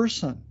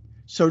person.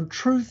 So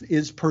truth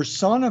is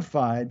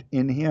personified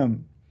in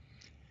him.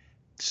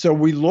 So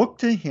we look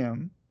to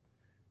him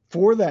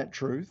for that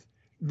truth,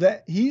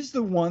 that he's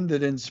the one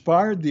that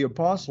inspired the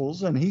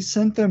apostles, and he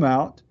sent them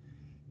out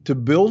to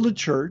build a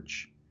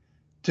church,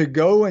 to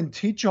go and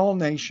teach all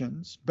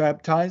nations,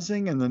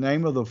 baptizing in the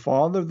name of the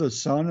Father, the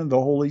Son, and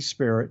the Holy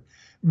Spirit,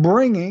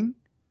 bringing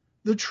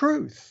the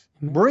truth,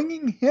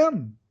 bringing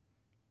him.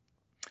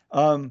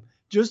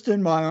 Just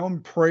in my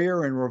own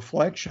prayer and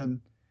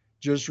reflection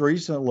just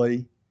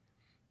recently,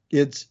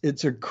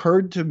 it's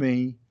occurred to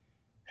me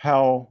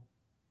how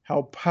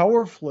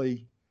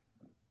powerfully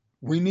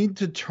we need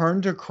to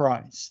turn to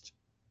Christ,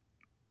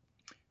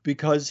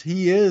 because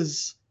he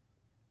is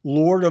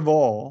Lord of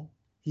all.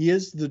 He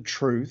is the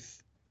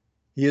truth.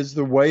 He is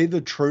the way,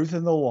 the truth,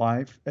 and the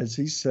life, as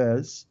he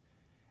says.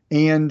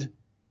 And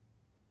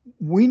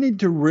we need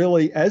to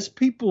really, as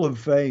people of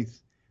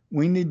faith,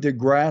 we need to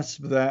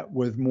grasp that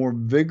with more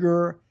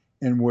vigor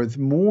and with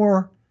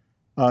more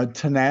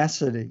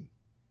tenacity,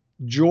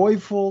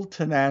 joyful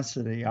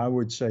tenacity, I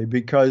would say,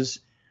 because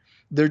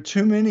there are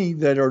too many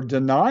that are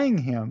denying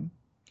him,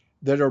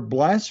 that are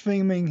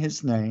blaspheming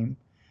his name,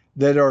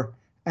 that are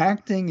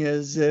acting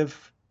as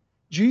if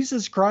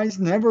Jesus Christ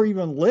never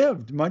even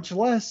lived, much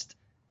less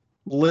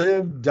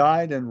lived,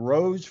 died, and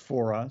rose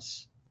for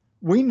us.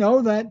 We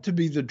know that to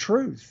be the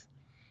truth.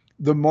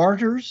 The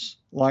martyrs,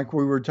 like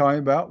we were talking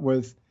about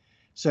with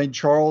St.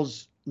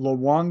 Charles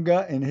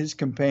Lwanga and his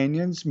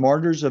companions,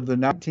 martyrs of the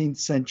 19th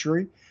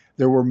century.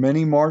 There were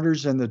many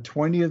martyrs in the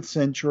 20th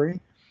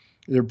century.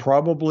 There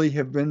probably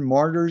have been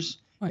martyrs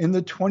in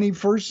the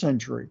 21st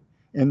century,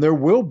 and there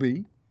will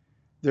be.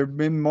 There have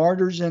been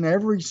martyrs in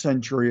every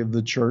century of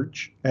the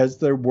church, as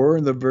there were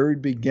in the very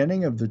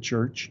beginning of the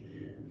church.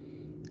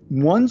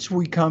 Once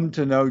we come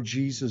to know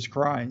Jesus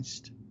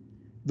Christ,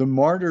 the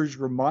martyrs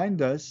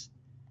remind us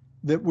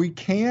that we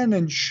can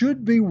and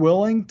should be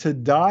willing to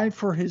die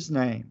for his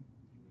name.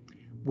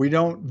 We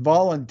don't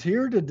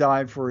volunteer to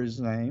die for his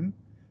name,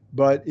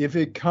 but if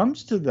it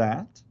comes to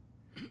that,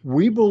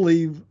 we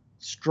believe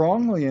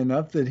strongly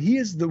enough that he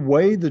is the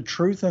way, the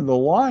truth, and the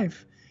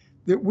life,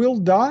 that we'll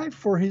die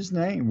for his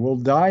name. We'll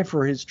die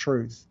for his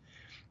truth.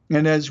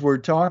 And as we're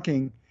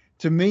talking,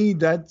 to me,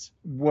 that's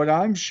what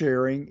I'm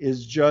sharing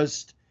is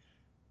just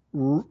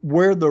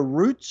where the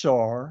roots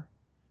are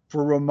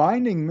for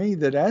reminding me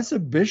that as a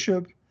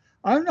bishop,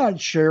 I'm not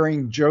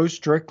sharing Joe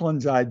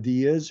Strickland's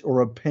ideas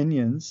or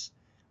opinions.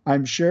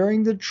 I'm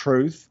sharing the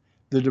truth,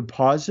 the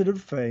deposit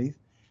of faith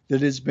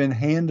that has been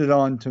handed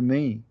on to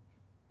me.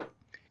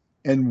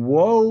 And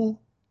woe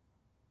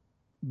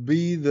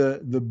be the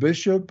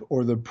bishop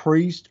or the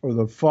priest or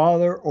the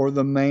father or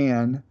the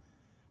man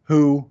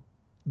who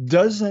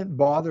doesn't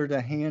bother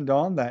to hand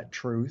on that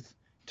truth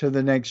to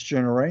the next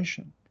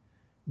generation.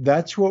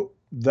 That's what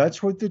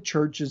the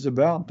church is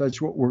about.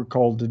 That's what we're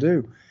called to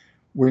do.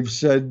 We've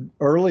said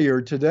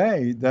earlier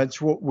today,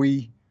 that's what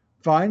we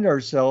find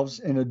ourselves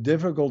in a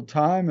difficult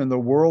time in the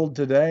world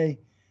today,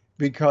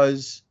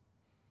 because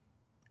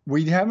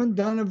we haven't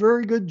done a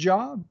very good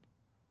job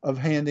of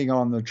handing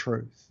on the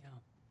truth. Yeah.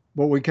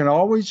 But we can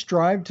always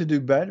strive to do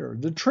better.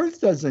 The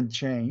truth doesn't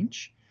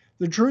change.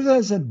 The truth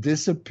hasn't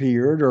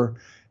disappeared, or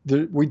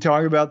we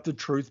talk about the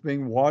truth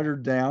being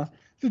watered down.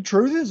 The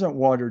truth isn't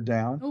watered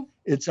down. Oh.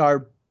 It's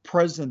our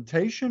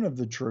presentation of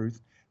the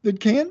truth that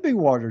can be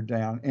watered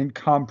down and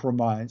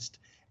compromised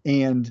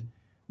and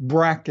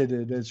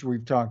bracketed, as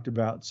we've talked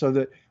about, so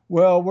that,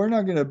 well, we're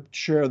not going to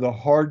share the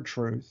hard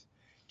truth.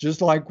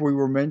 Just like we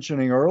were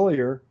mentioning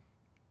earlier,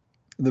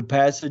 the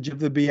passage of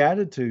the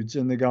Beatitudes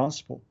in the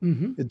gospel.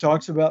 Mm-hmm. It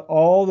talks about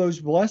all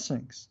those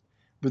blessings,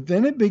 but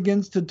then it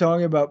begins to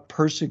talk about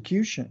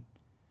persecution.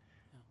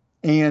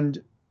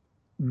 And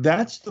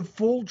that's the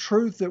full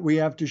truth that we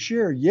have to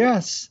share.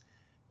 Yes,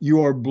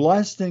 you are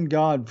blessed in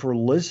God for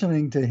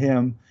listening to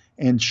him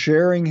and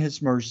sharing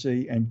his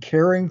mercy and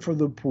caring for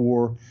the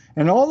poor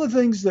and all the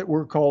things that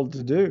we're called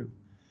to do.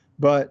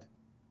 But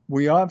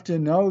we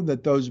often know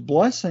that those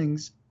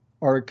blessings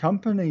are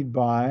accompanied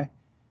by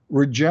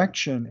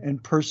rejection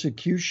and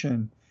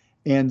persecution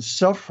and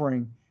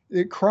suffering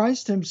that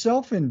Christ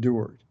himself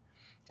endured.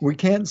 We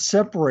can't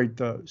separate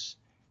those.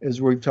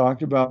 As we've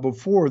talked about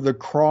before, the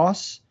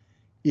cross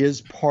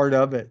is part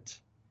of it.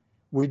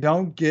 We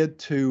don't get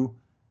to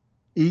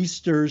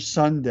Easter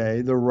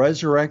Sunday, the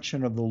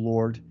resurrection of the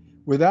Lord,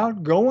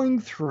 without going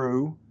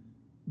through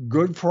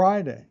Good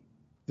Friday,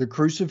 the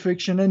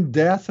crucifixion and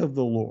death of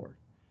the Lord.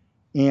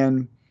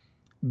 And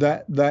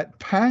that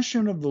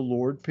passion of the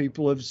Lord,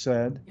 people have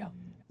said, yeah,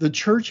 the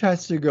church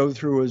has to go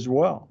through as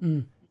well.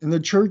 Mm. And the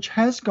church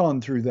has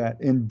gone through that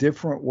in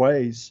different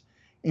ways.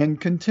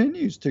 and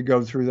continues to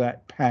go through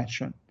that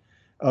passion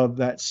of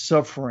that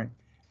suffering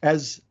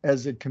as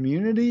a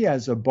community,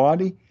 as a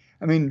body.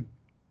 I mean,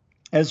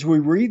 as we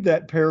read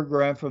that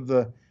paragraph of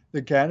the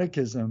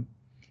Catechism,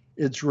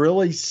 it's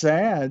really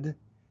sad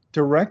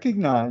to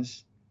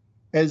recognize,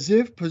 as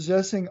if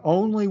possessing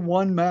only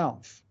one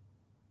mouth.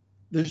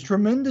 There's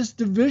tremendous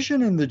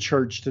division in the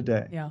church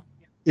today. Yeah.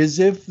 As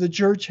if the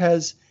church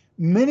has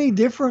many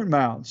different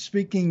mouths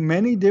speaking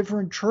many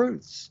different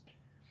truths.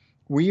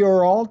 We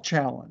are all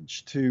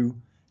challenged to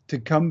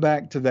come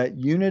back to that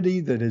unity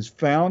that is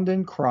found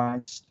in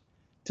Christ,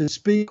 to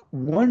speak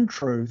one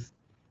truth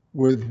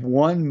with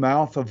one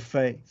mouth of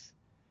faith.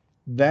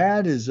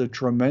 That is a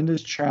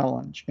tremendous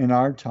challenge in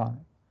our time.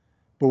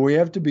 But we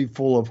have to be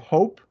full of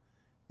hope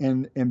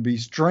and be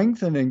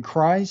strengthened in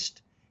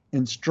Christ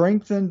and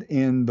strengthened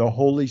in the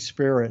Holy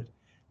Spirit,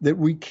 that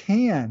we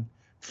can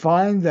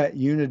find that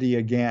unity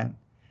again.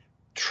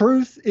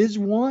 Truth is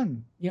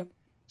one. Yep.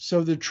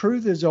 So the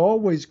truth is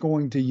always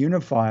going to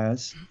unify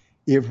us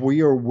if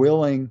we are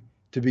willing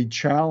to be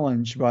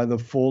challenged by the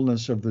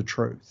fullness of the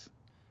truth.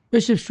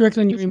 Bishop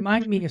Strickland, you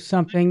remind me of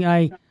something.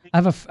 I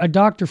have a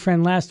doctor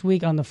friend last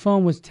week on the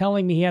phone was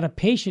telling me he had a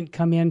patient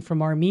come in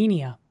from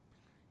Armenia,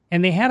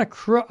 and they had a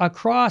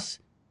cross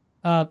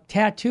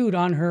tattooed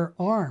on her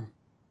arm.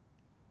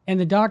 And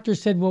the doctor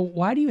said, well,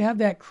 why do you have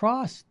that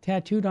cross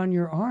tattooed on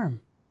your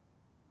arm?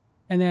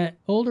 And the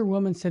older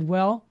woman said,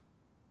 well,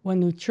 when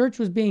the church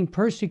was being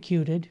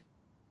persecuted,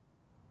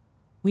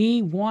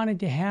 we wanted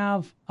to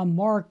have a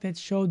mark that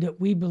showed that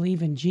we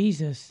believe in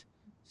Jesus,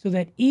 so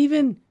that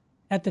even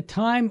at the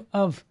time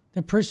of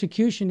the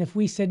persecution, if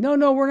we said,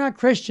 no, we're not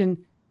Christian,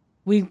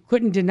 we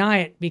couldn't deny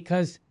it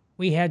because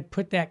we had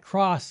put that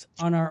cross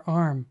on our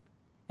arm.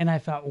 And I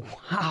thought,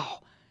 wow,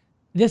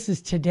 this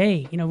is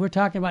today. We're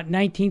talking about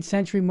 19th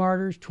century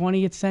martyrs,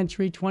 20th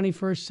century,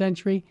 21st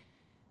century,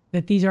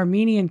 that these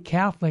Armenian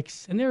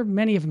Catholics, and there are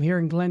many of them here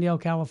in Glendale,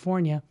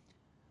 California,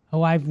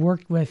 who I've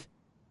worked with,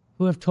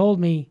 who have told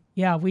me,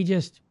 yeah, we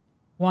just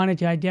wanted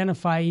to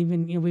identify,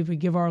 even we would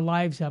give our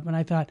lives up. And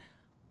I thought,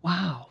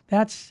 wow,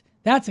 that's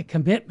a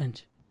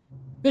commitment.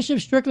 Bishop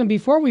Strickland,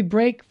 before we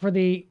break for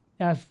the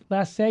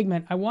last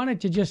segment, I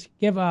wanted to just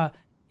give a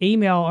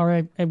email or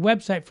a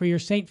website for your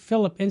St.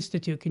 Philip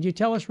Institute. Could you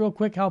tell us real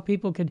quick how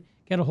people could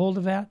get a hold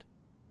of that?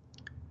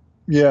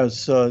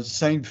 Yes,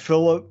 St.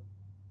 Philip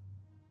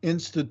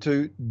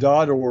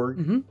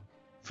Institute.org,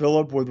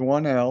 Philip with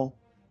one L.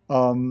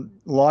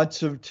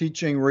 Lots of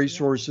teaching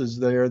resources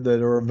there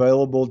that are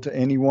available to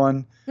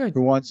anyone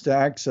who wants to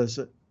access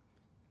it.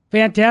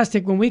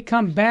 Fantastic. When we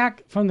come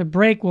back from the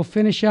break, we'll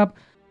finish up.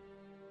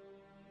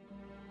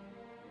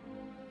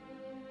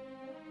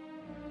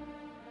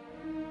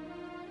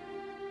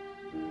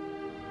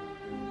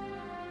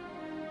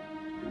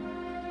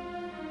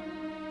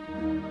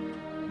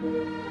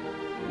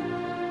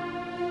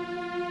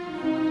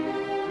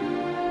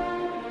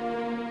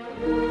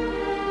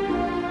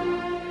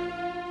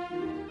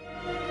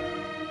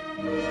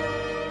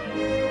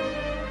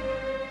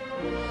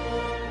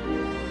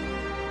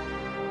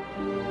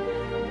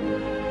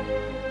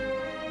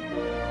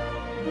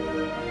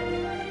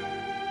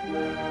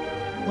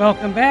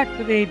 Welcome back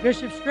to the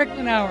Bishop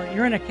Strickland Hour.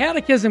 You're in a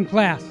catechism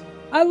class.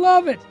 I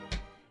love it.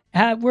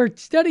 We're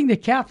studying the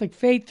Catholic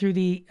faith through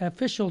the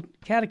official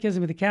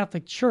Catechism of the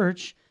Catholic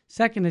Church,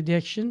 second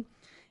edition.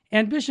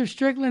 And Bishop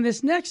Strickland,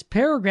 this next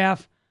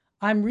paragraph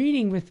I'm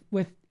reading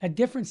with a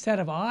different set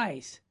of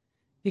eyes,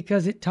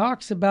 because it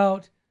talks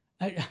about,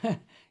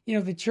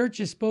 the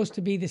church is supposed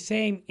to be the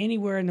same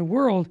anywhere in the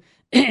world,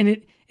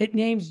 and it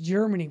names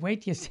Germany.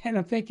 Wait till you see it.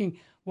 I'm thinking,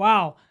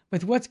 wow,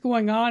 with what's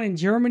going on in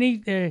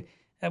Germany,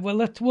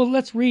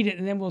 let's read it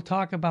and then we'll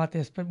talk about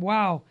this. But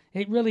wow,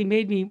 it really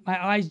made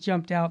my eyes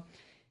jumped out.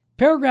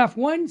 Paragraph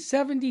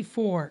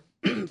 174.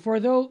 For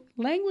though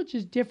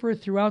languages differ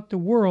throughout the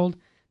world,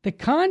 the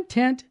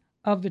content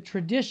of the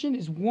tradition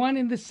is one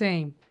and the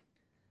same.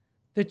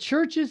 The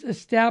churches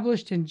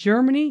established in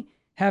Germany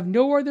have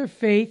no other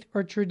faith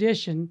or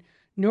tradition,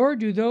 nor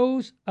do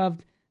those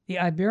of the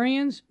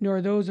Iberians,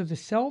 nor those of the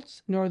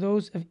Celts, nor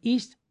those of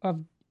east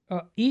of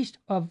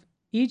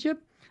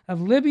Egypt,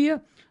 of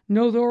Libya,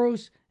 nor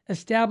those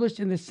established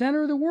in the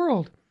center of the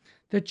world.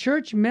 The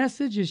church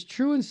message is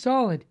true and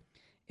solid,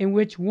 in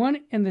which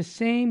one and the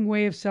same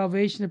way of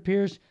salvation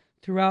appears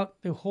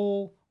throughout the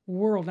whole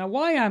world. Now,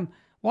 why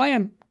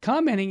I'm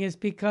commenting is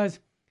because,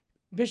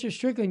 Bishop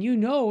Strickland,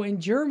 in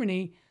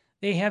Germany,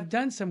 they have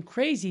done some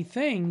crazy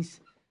things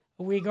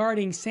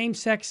regarding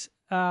same-sex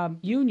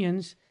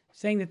unions,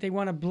 saying that they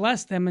want to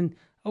bless them, and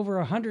over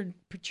 100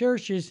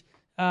 churches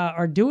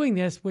are doing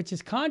this, which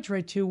is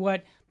contrary to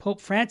what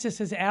Pope Francis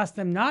has asked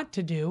them not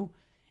to do.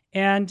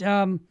 And,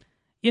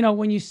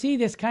 when you see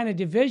this kind of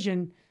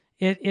division,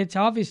 it's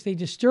obviously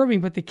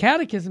disturbing, but the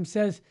Catechism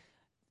says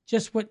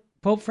just what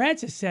Pope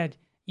Francis said.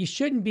 You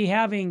shouldn't be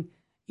having,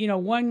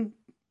 one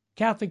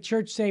Catholic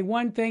church say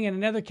one thing and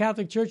another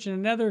Catholic church in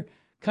another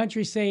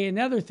country say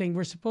another thing.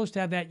 We're supposed to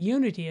have that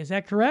unity. Is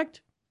that correct?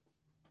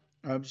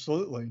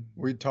 Absolutely.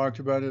 We talked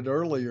about it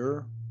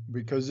earlier,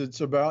 because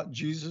it's about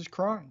Jesus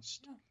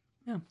Christ.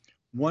 Yeah.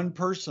 One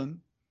person,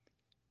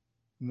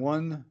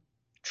 one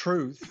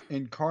truth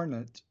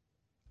incarnate.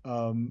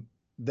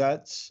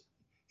 That's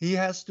he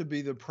has to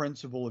be the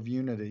principle of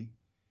unity.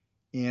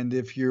 And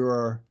if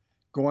you're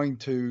going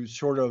to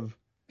sort of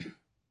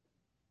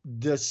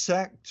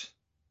dissect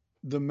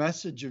the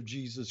message of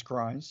Jesus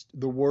Christ,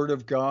 the Word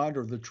of God,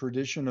 or the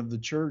tradition of the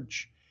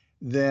church,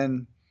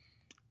 then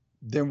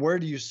where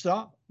do you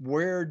stop?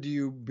 Where do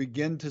you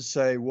begin to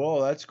say,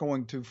 well, that's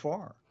going too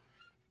far?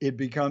 It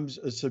becomes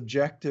a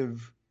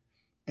subjective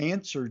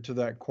answer to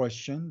that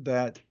question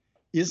that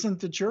isn't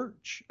the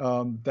church.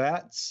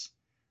 That's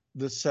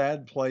the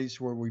sad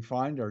place where we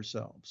find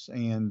ourselves.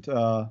 And,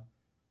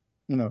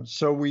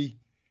 so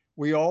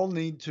we all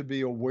need to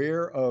be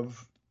aware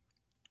of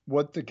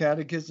what the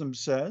catechism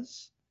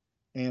says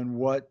and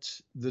what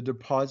the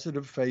deposit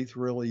of faith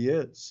really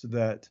is,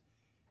 that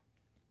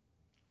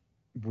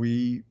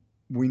we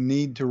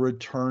need to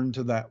return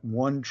to that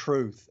one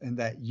truth and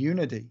that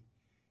unity,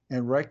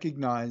 and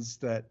recognize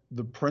that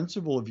the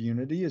principle of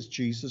unity is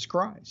Jesus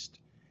Christ.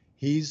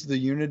 He's the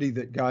unity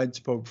that guides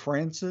Pope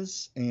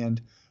Francis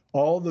and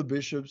all the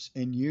bishops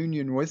in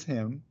union with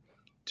him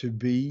to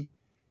be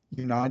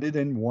united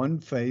in one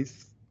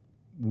faith,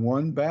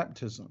 one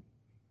baptism,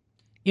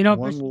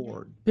 one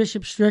Lord.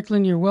 Bishop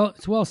Strickland,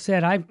 it's well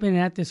said. I've been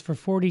at this for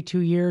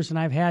 42 years, and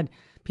I've had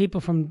people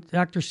from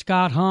Dr.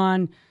 Scott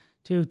Hahn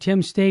to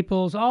Tim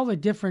Staples, all the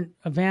different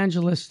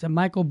evangelists,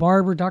 Michael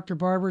Barber,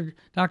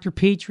 Dr.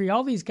 Petrie,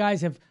 all these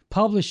guys have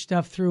published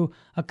stuff through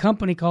a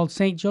company called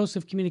St.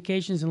 Joseph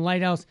Communications and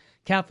Lighthouse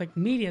Catholic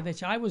Media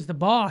that I was the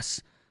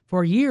boss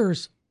for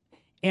years.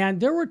 And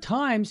there were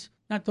times,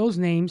 not those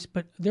names,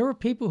 but there were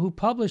people who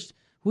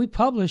we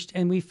published,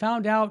 and we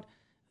found out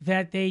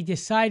that they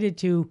decided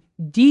to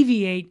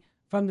deviate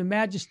from the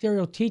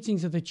magisterial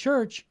teachings of the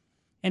church.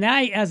 And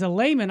I, as a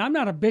layman, I'm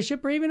not a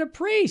bishop or even a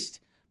priest,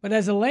 but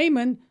as a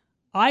layman,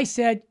 I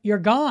said, you're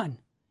gone.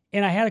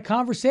 And I had a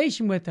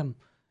conversation with them.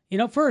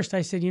 First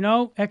I said,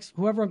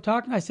 whoever I'm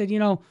talking to, I said,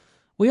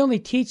 we only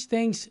teach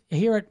things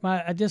here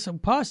at this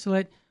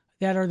apostolate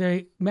that are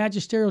the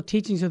magisterial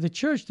teachings of the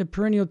church, the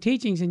perennial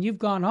teachings, and you've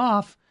gone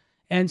off.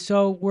 And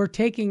so we're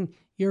taking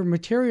your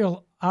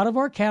material out of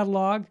our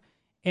catalog.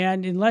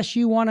 And unless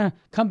you want to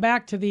come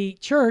back to the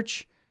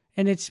church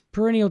and its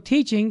perennial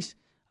teachings,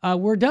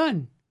 we're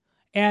done.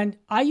 And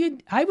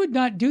I would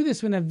not do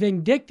this in a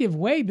vindictive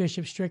way,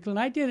 Bishop Strickland.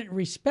 I did it in a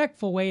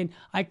respectful way, and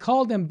I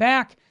called them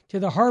back to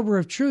the harbor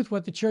of truth,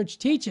 what the church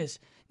teaches.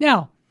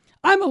 Now,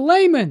 I'm a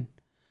layman.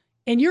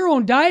 In your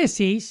own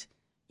diocese,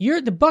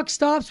 the buck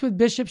stops with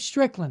Bishop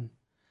Strickland.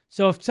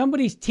 So if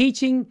somebody's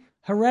teaching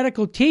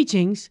heretical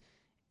teachings,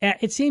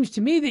 it seems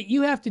to me that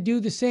you have to do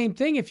the same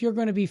thing if you're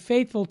going to be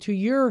faithful to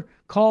your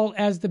call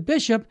as the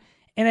bishop.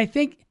 And I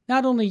think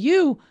not only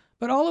you,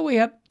 but all the way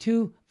up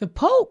to the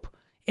Pope.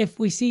 If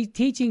we see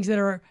teachings that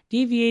are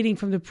deviating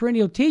from the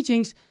perennial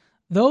teachings,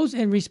 those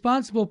in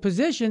responsible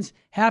positions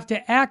have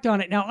to act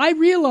on it. Now, I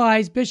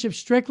realize, Bishop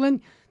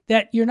Strickland,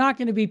 that you're not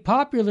going to be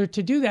popular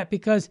to do that,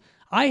 because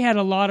I had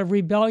a lot of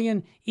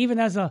rebellion, even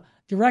as a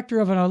director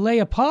of an lay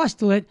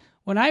apostolate,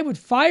 when I would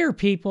fire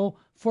people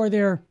for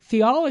their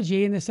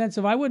theology, in the sense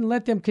of I wouldn't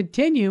let them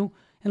continue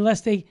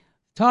unless they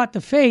taught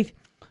the faith.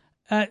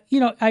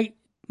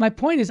 My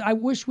point is, I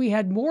wish we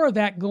had more of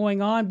that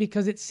going on,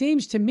 because it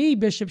seems to me,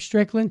 Bishop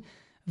Strickland,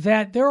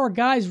 that there are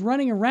guys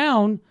running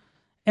around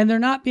and they're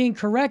not being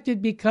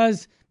corrected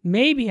because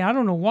maybe, I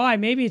don't know why,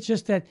 maybe it's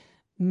just that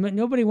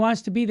nobody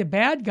wants to be the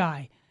bad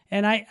guy.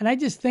 And I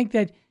just think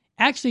that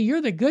actually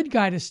you're the good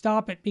guy to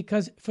stop it,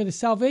 because for the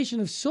salvation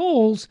of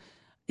souls,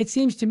 it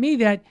seems to me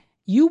that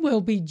you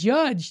will be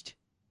judged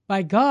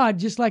by God,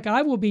 just like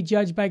I will be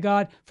judged by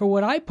God for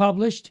what I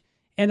published.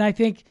 And I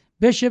think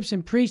bishops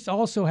and priests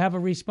also have a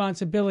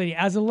responsibility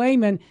as a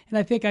layman, and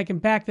I think I can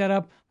back that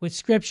up with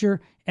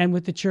Scripture and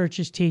with the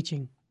church's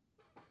teaching.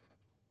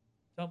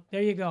 So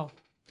there you go.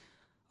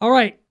 All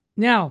right,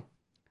 now,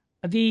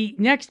 the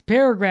next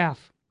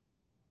paragraph.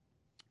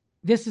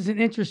 This is an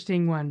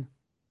interesting one,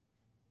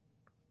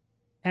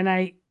 and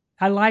I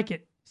like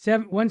it.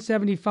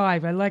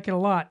 175, I like it a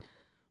lot.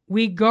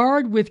 We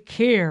guard with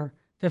care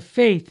the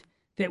faith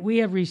that we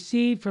have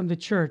received from the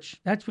church.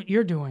 That's what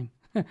you're doing.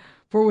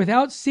 For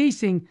without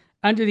ceasing,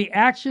 under the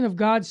action of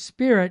God's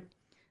Spirit,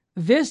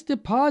 this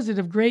deposit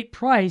of great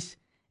price,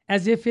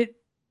 as if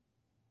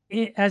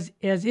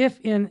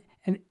in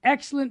an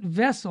excellent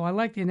vessel, I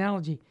like the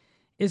analogy,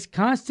 is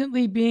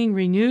constantly being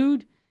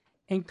renewed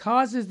and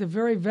causes the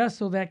very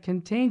vessel that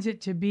contains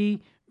it to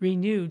be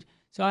renewed.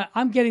 So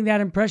I'm getting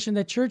that impression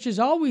that church is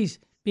always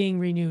being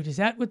renewed. Is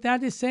that what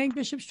that is saying,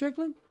 Bishop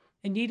Strickland?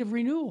 In need of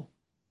renewal.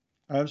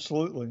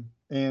 Absolutely.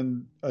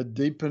 And a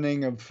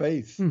deepening of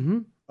faith.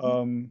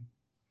 Mm-hmm.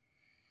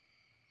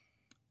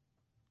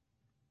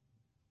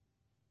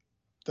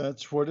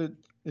 That's what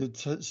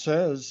it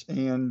says.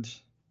 And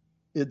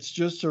it's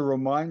just a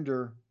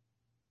reminder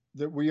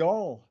that we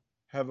all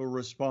have a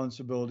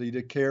responsibility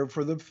to care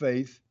for the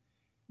faith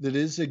that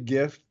is a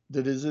gift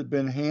that has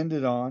been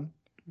handed on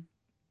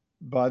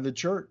by the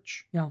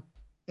church. Yeah.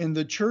 And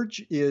the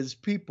church is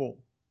people.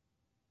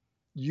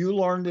 You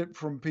learned it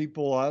from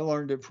people. I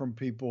learned it from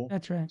people.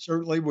 That's right.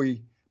 Certainly,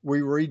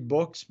 we read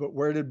books, but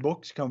where did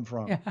books come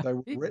from? Yeah. They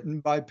were written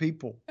by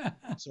people.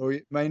 So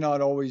it may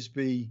not always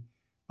be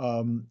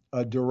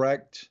a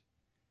direct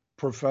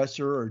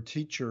professor or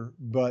teacher,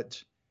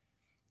 but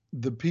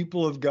the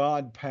people of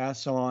God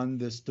pass on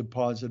this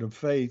deposit of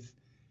faith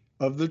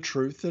of the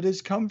truth that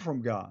has come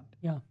from God.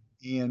 Yeah.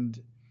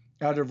 And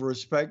out of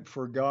respect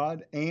for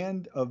God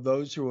and of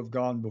those who have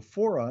gone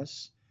before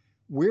us,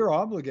 we're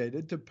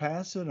obligated to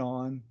pass it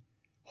on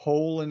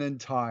whole and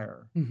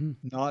entire,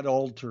 not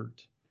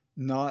altered,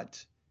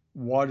 not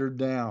watered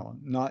down,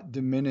 not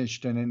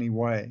diminished in any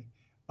way.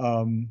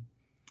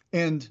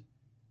 And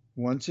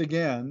once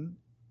again,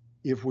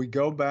 if we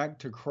go back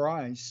to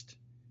Christ,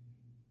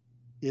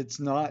 it's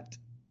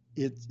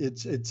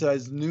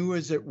as new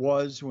as it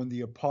was when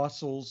the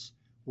apostles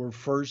were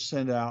first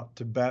sent out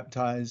to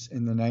baptize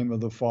in the name of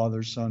the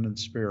Father, Son, and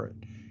Spirit.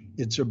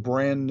 It's a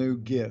brand new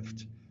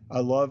gift. I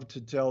love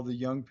to tell the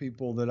young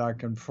people that I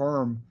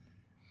confirm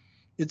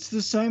it's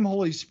the same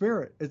Holy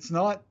Spirit. It's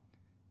not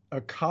a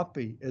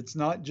copy. It's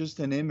not just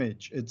an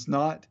image. It's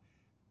not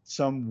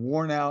some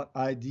worn out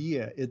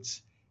idea.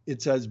 It's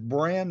as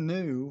brand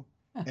new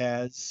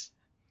as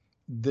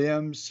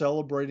them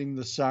celebrating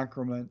the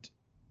sacrament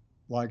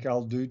like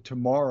I'll do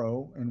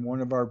tomorrow in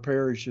one of our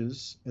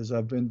parishes, as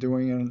I've been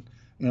doing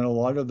in a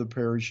lot of the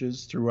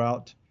parishes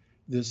throughout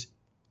this,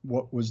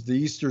 what was the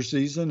Easter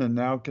season and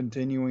now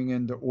continuing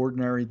into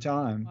ordinary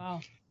time.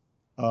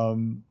 Wow.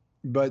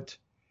 But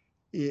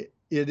it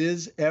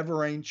is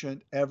ever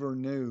ancient, ever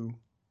new,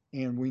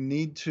 and we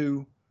need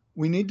to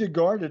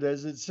guard it,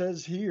 as it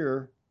says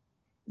here,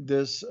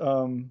 this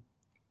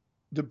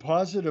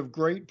deposit of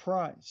great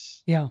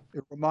price. Yeah.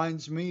 It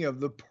reminds me of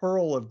the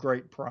pearl of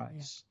great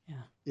price.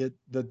 Yeah.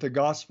 That the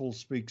gospel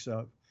speaks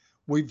of.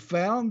 We've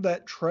found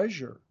that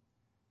treasure,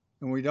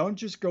 and we don't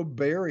just go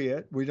bury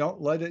it. We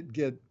don't let it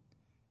get,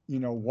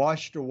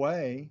 washed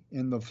away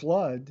in the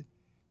flood.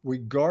 We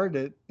guard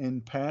it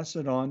and pass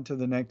it on to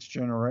the next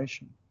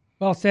generation.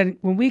 Well said.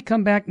 When we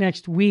come back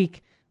next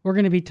week, we're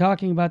going to be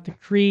talking about the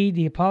Creed,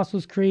 the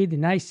Apostles' Creed, the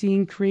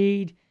Nicene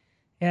Creed,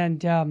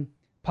 and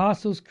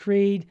Apostles'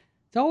 Creed.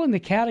 It's all in the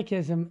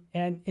Catechism,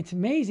 and it's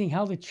amazing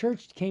how the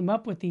Church came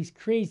up with these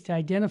creeds to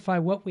identify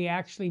what we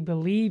actually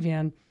believe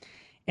in.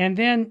 And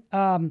then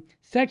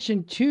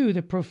Section 2,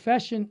 the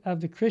profession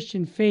of the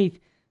Christian faith,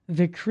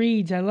 the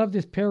creeds. I love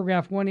this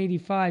paragraph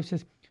 185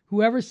 says,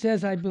 whoever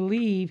says I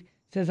believe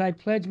says I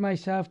pledge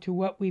myself to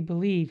what we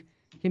believe.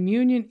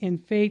 Communion in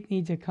faith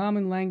needs a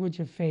common language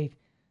of faith,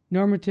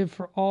 normative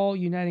for all,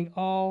 uniting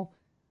all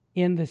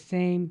in the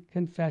same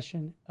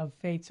confession of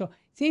faith. So it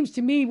seems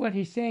to me what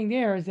he's saying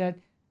there is that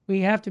we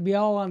have to be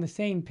all on the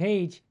same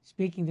page,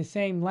 speaking the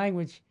same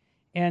language.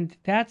 And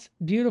that's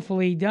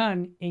beautifully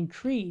done in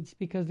creeds,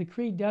 because the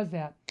creed does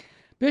that.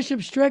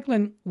 Bishop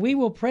Strickland, we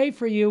will pray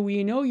for you.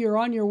 We know you're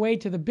on your way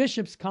to the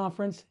Bishops'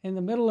 Conference in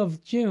the middle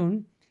of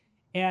June.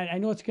 And I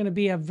know it's going to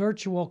be a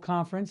virtual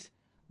conference,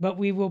 but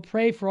we will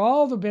pray for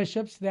all the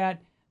bishops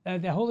that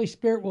the Holy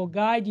Spirit will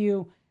guide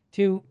you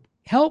to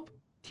help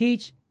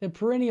teach the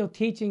perennial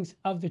teachings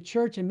of the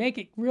church and make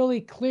it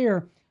really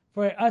clear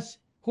for us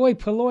hoi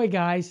polloi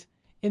guys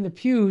in the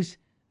pews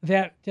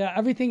that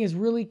everything is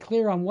really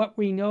clear on what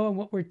we know and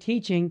what we're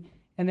teaching,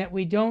 and that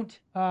we don't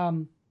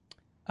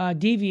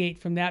deviate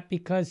from that,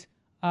 because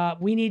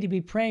we need to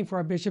be praying for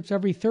our bishops.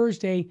 Every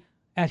Thursday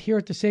here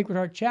at the Sacred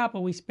Heart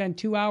Chapel, we spend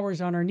 2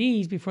 hours on our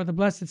knees before the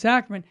Blessed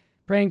Sacrament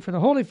praying for the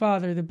Holy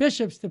Father, the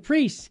bishops, the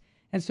priests,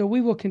 and so we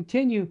will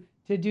continue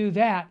to do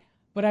that.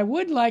 But I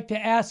would like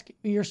to ask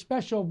your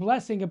special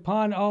blessing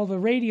upon all the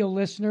radio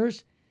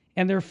listeners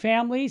and their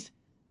families,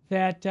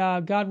 that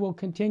God will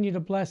continue to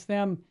bless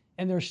them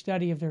and their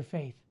study of their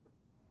faith.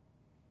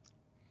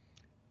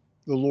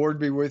 The Lord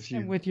be with you.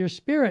 And with your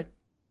spirit.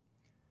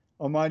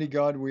 Almighty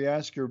God, we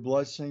ask your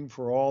blessing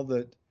for all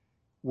that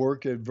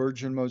work at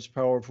Virgin Most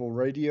Powerful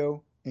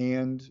Radio,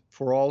 and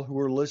for all who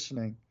are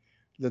listening,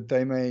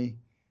 that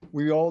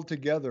we all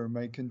together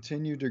may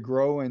continue to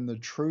grow in the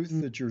truth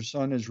that your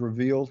Son has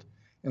revealed,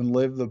 and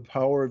live the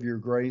power of your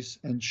grace,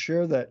 and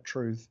share that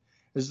truth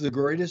as the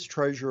greatest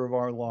treasure of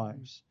our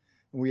lives.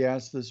 We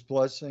ask this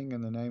blessing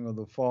in the name of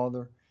the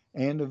Father,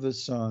 and of the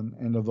Son,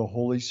 and of the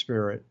Holy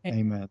Spirit.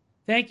 Amen.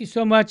 Thank you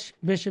so much,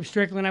 Bishop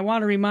Strickland. I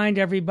want to remind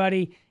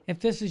everybody, if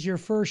this is your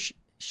first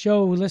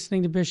show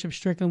listening to Bishop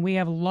Strickland, we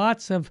have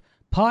lots of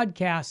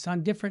podcasts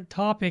on different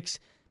topics.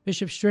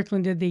 Bishop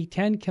Strickland did the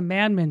 10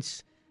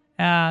 Commandments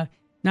not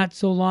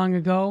so long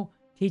ago,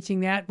 teaching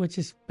that, which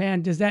is,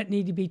 man, does that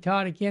need to be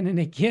taught again and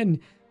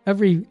again,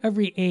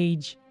 every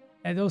age?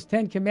 And those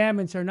 10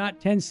 Commandments are not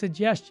 10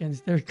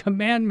 suggestions. They're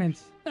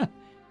commandments to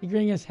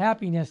bring us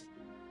happiness.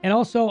 And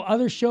also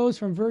other shows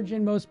from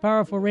Virgin Most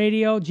Powerful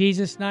Radio,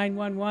 Jesus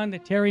 911, the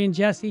Terry and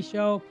Jesse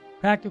Show,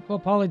 Practical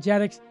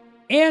Apologetics.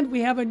 And we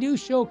have a new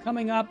show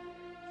coming up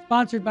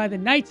sponsored by the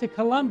Knights of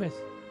Columbus.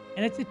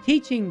 And it's a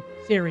teaching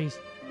series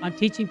on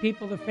teaching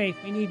people the faith.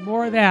 We need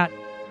more of that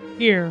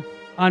here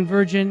on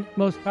Virgin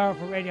Most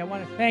Powerful Radio. I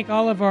want to thank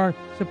all of our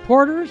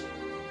supporters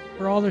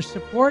for all their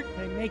support.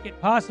 They make it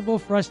possible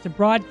for us to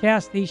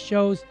broadcast these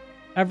shows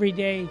every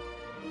day.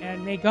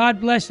 And may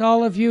God bless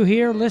all of you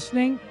here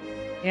listening,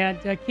 and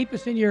keep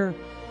us in your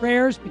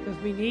prayers, because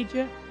we need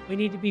you. We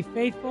need to be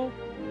faithful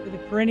to the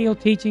perennial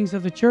teachings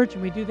of the church,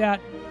 and we do that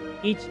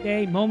each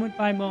day, moment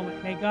by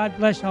moment. May God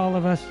bless all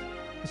of us.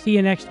 See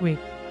you next week.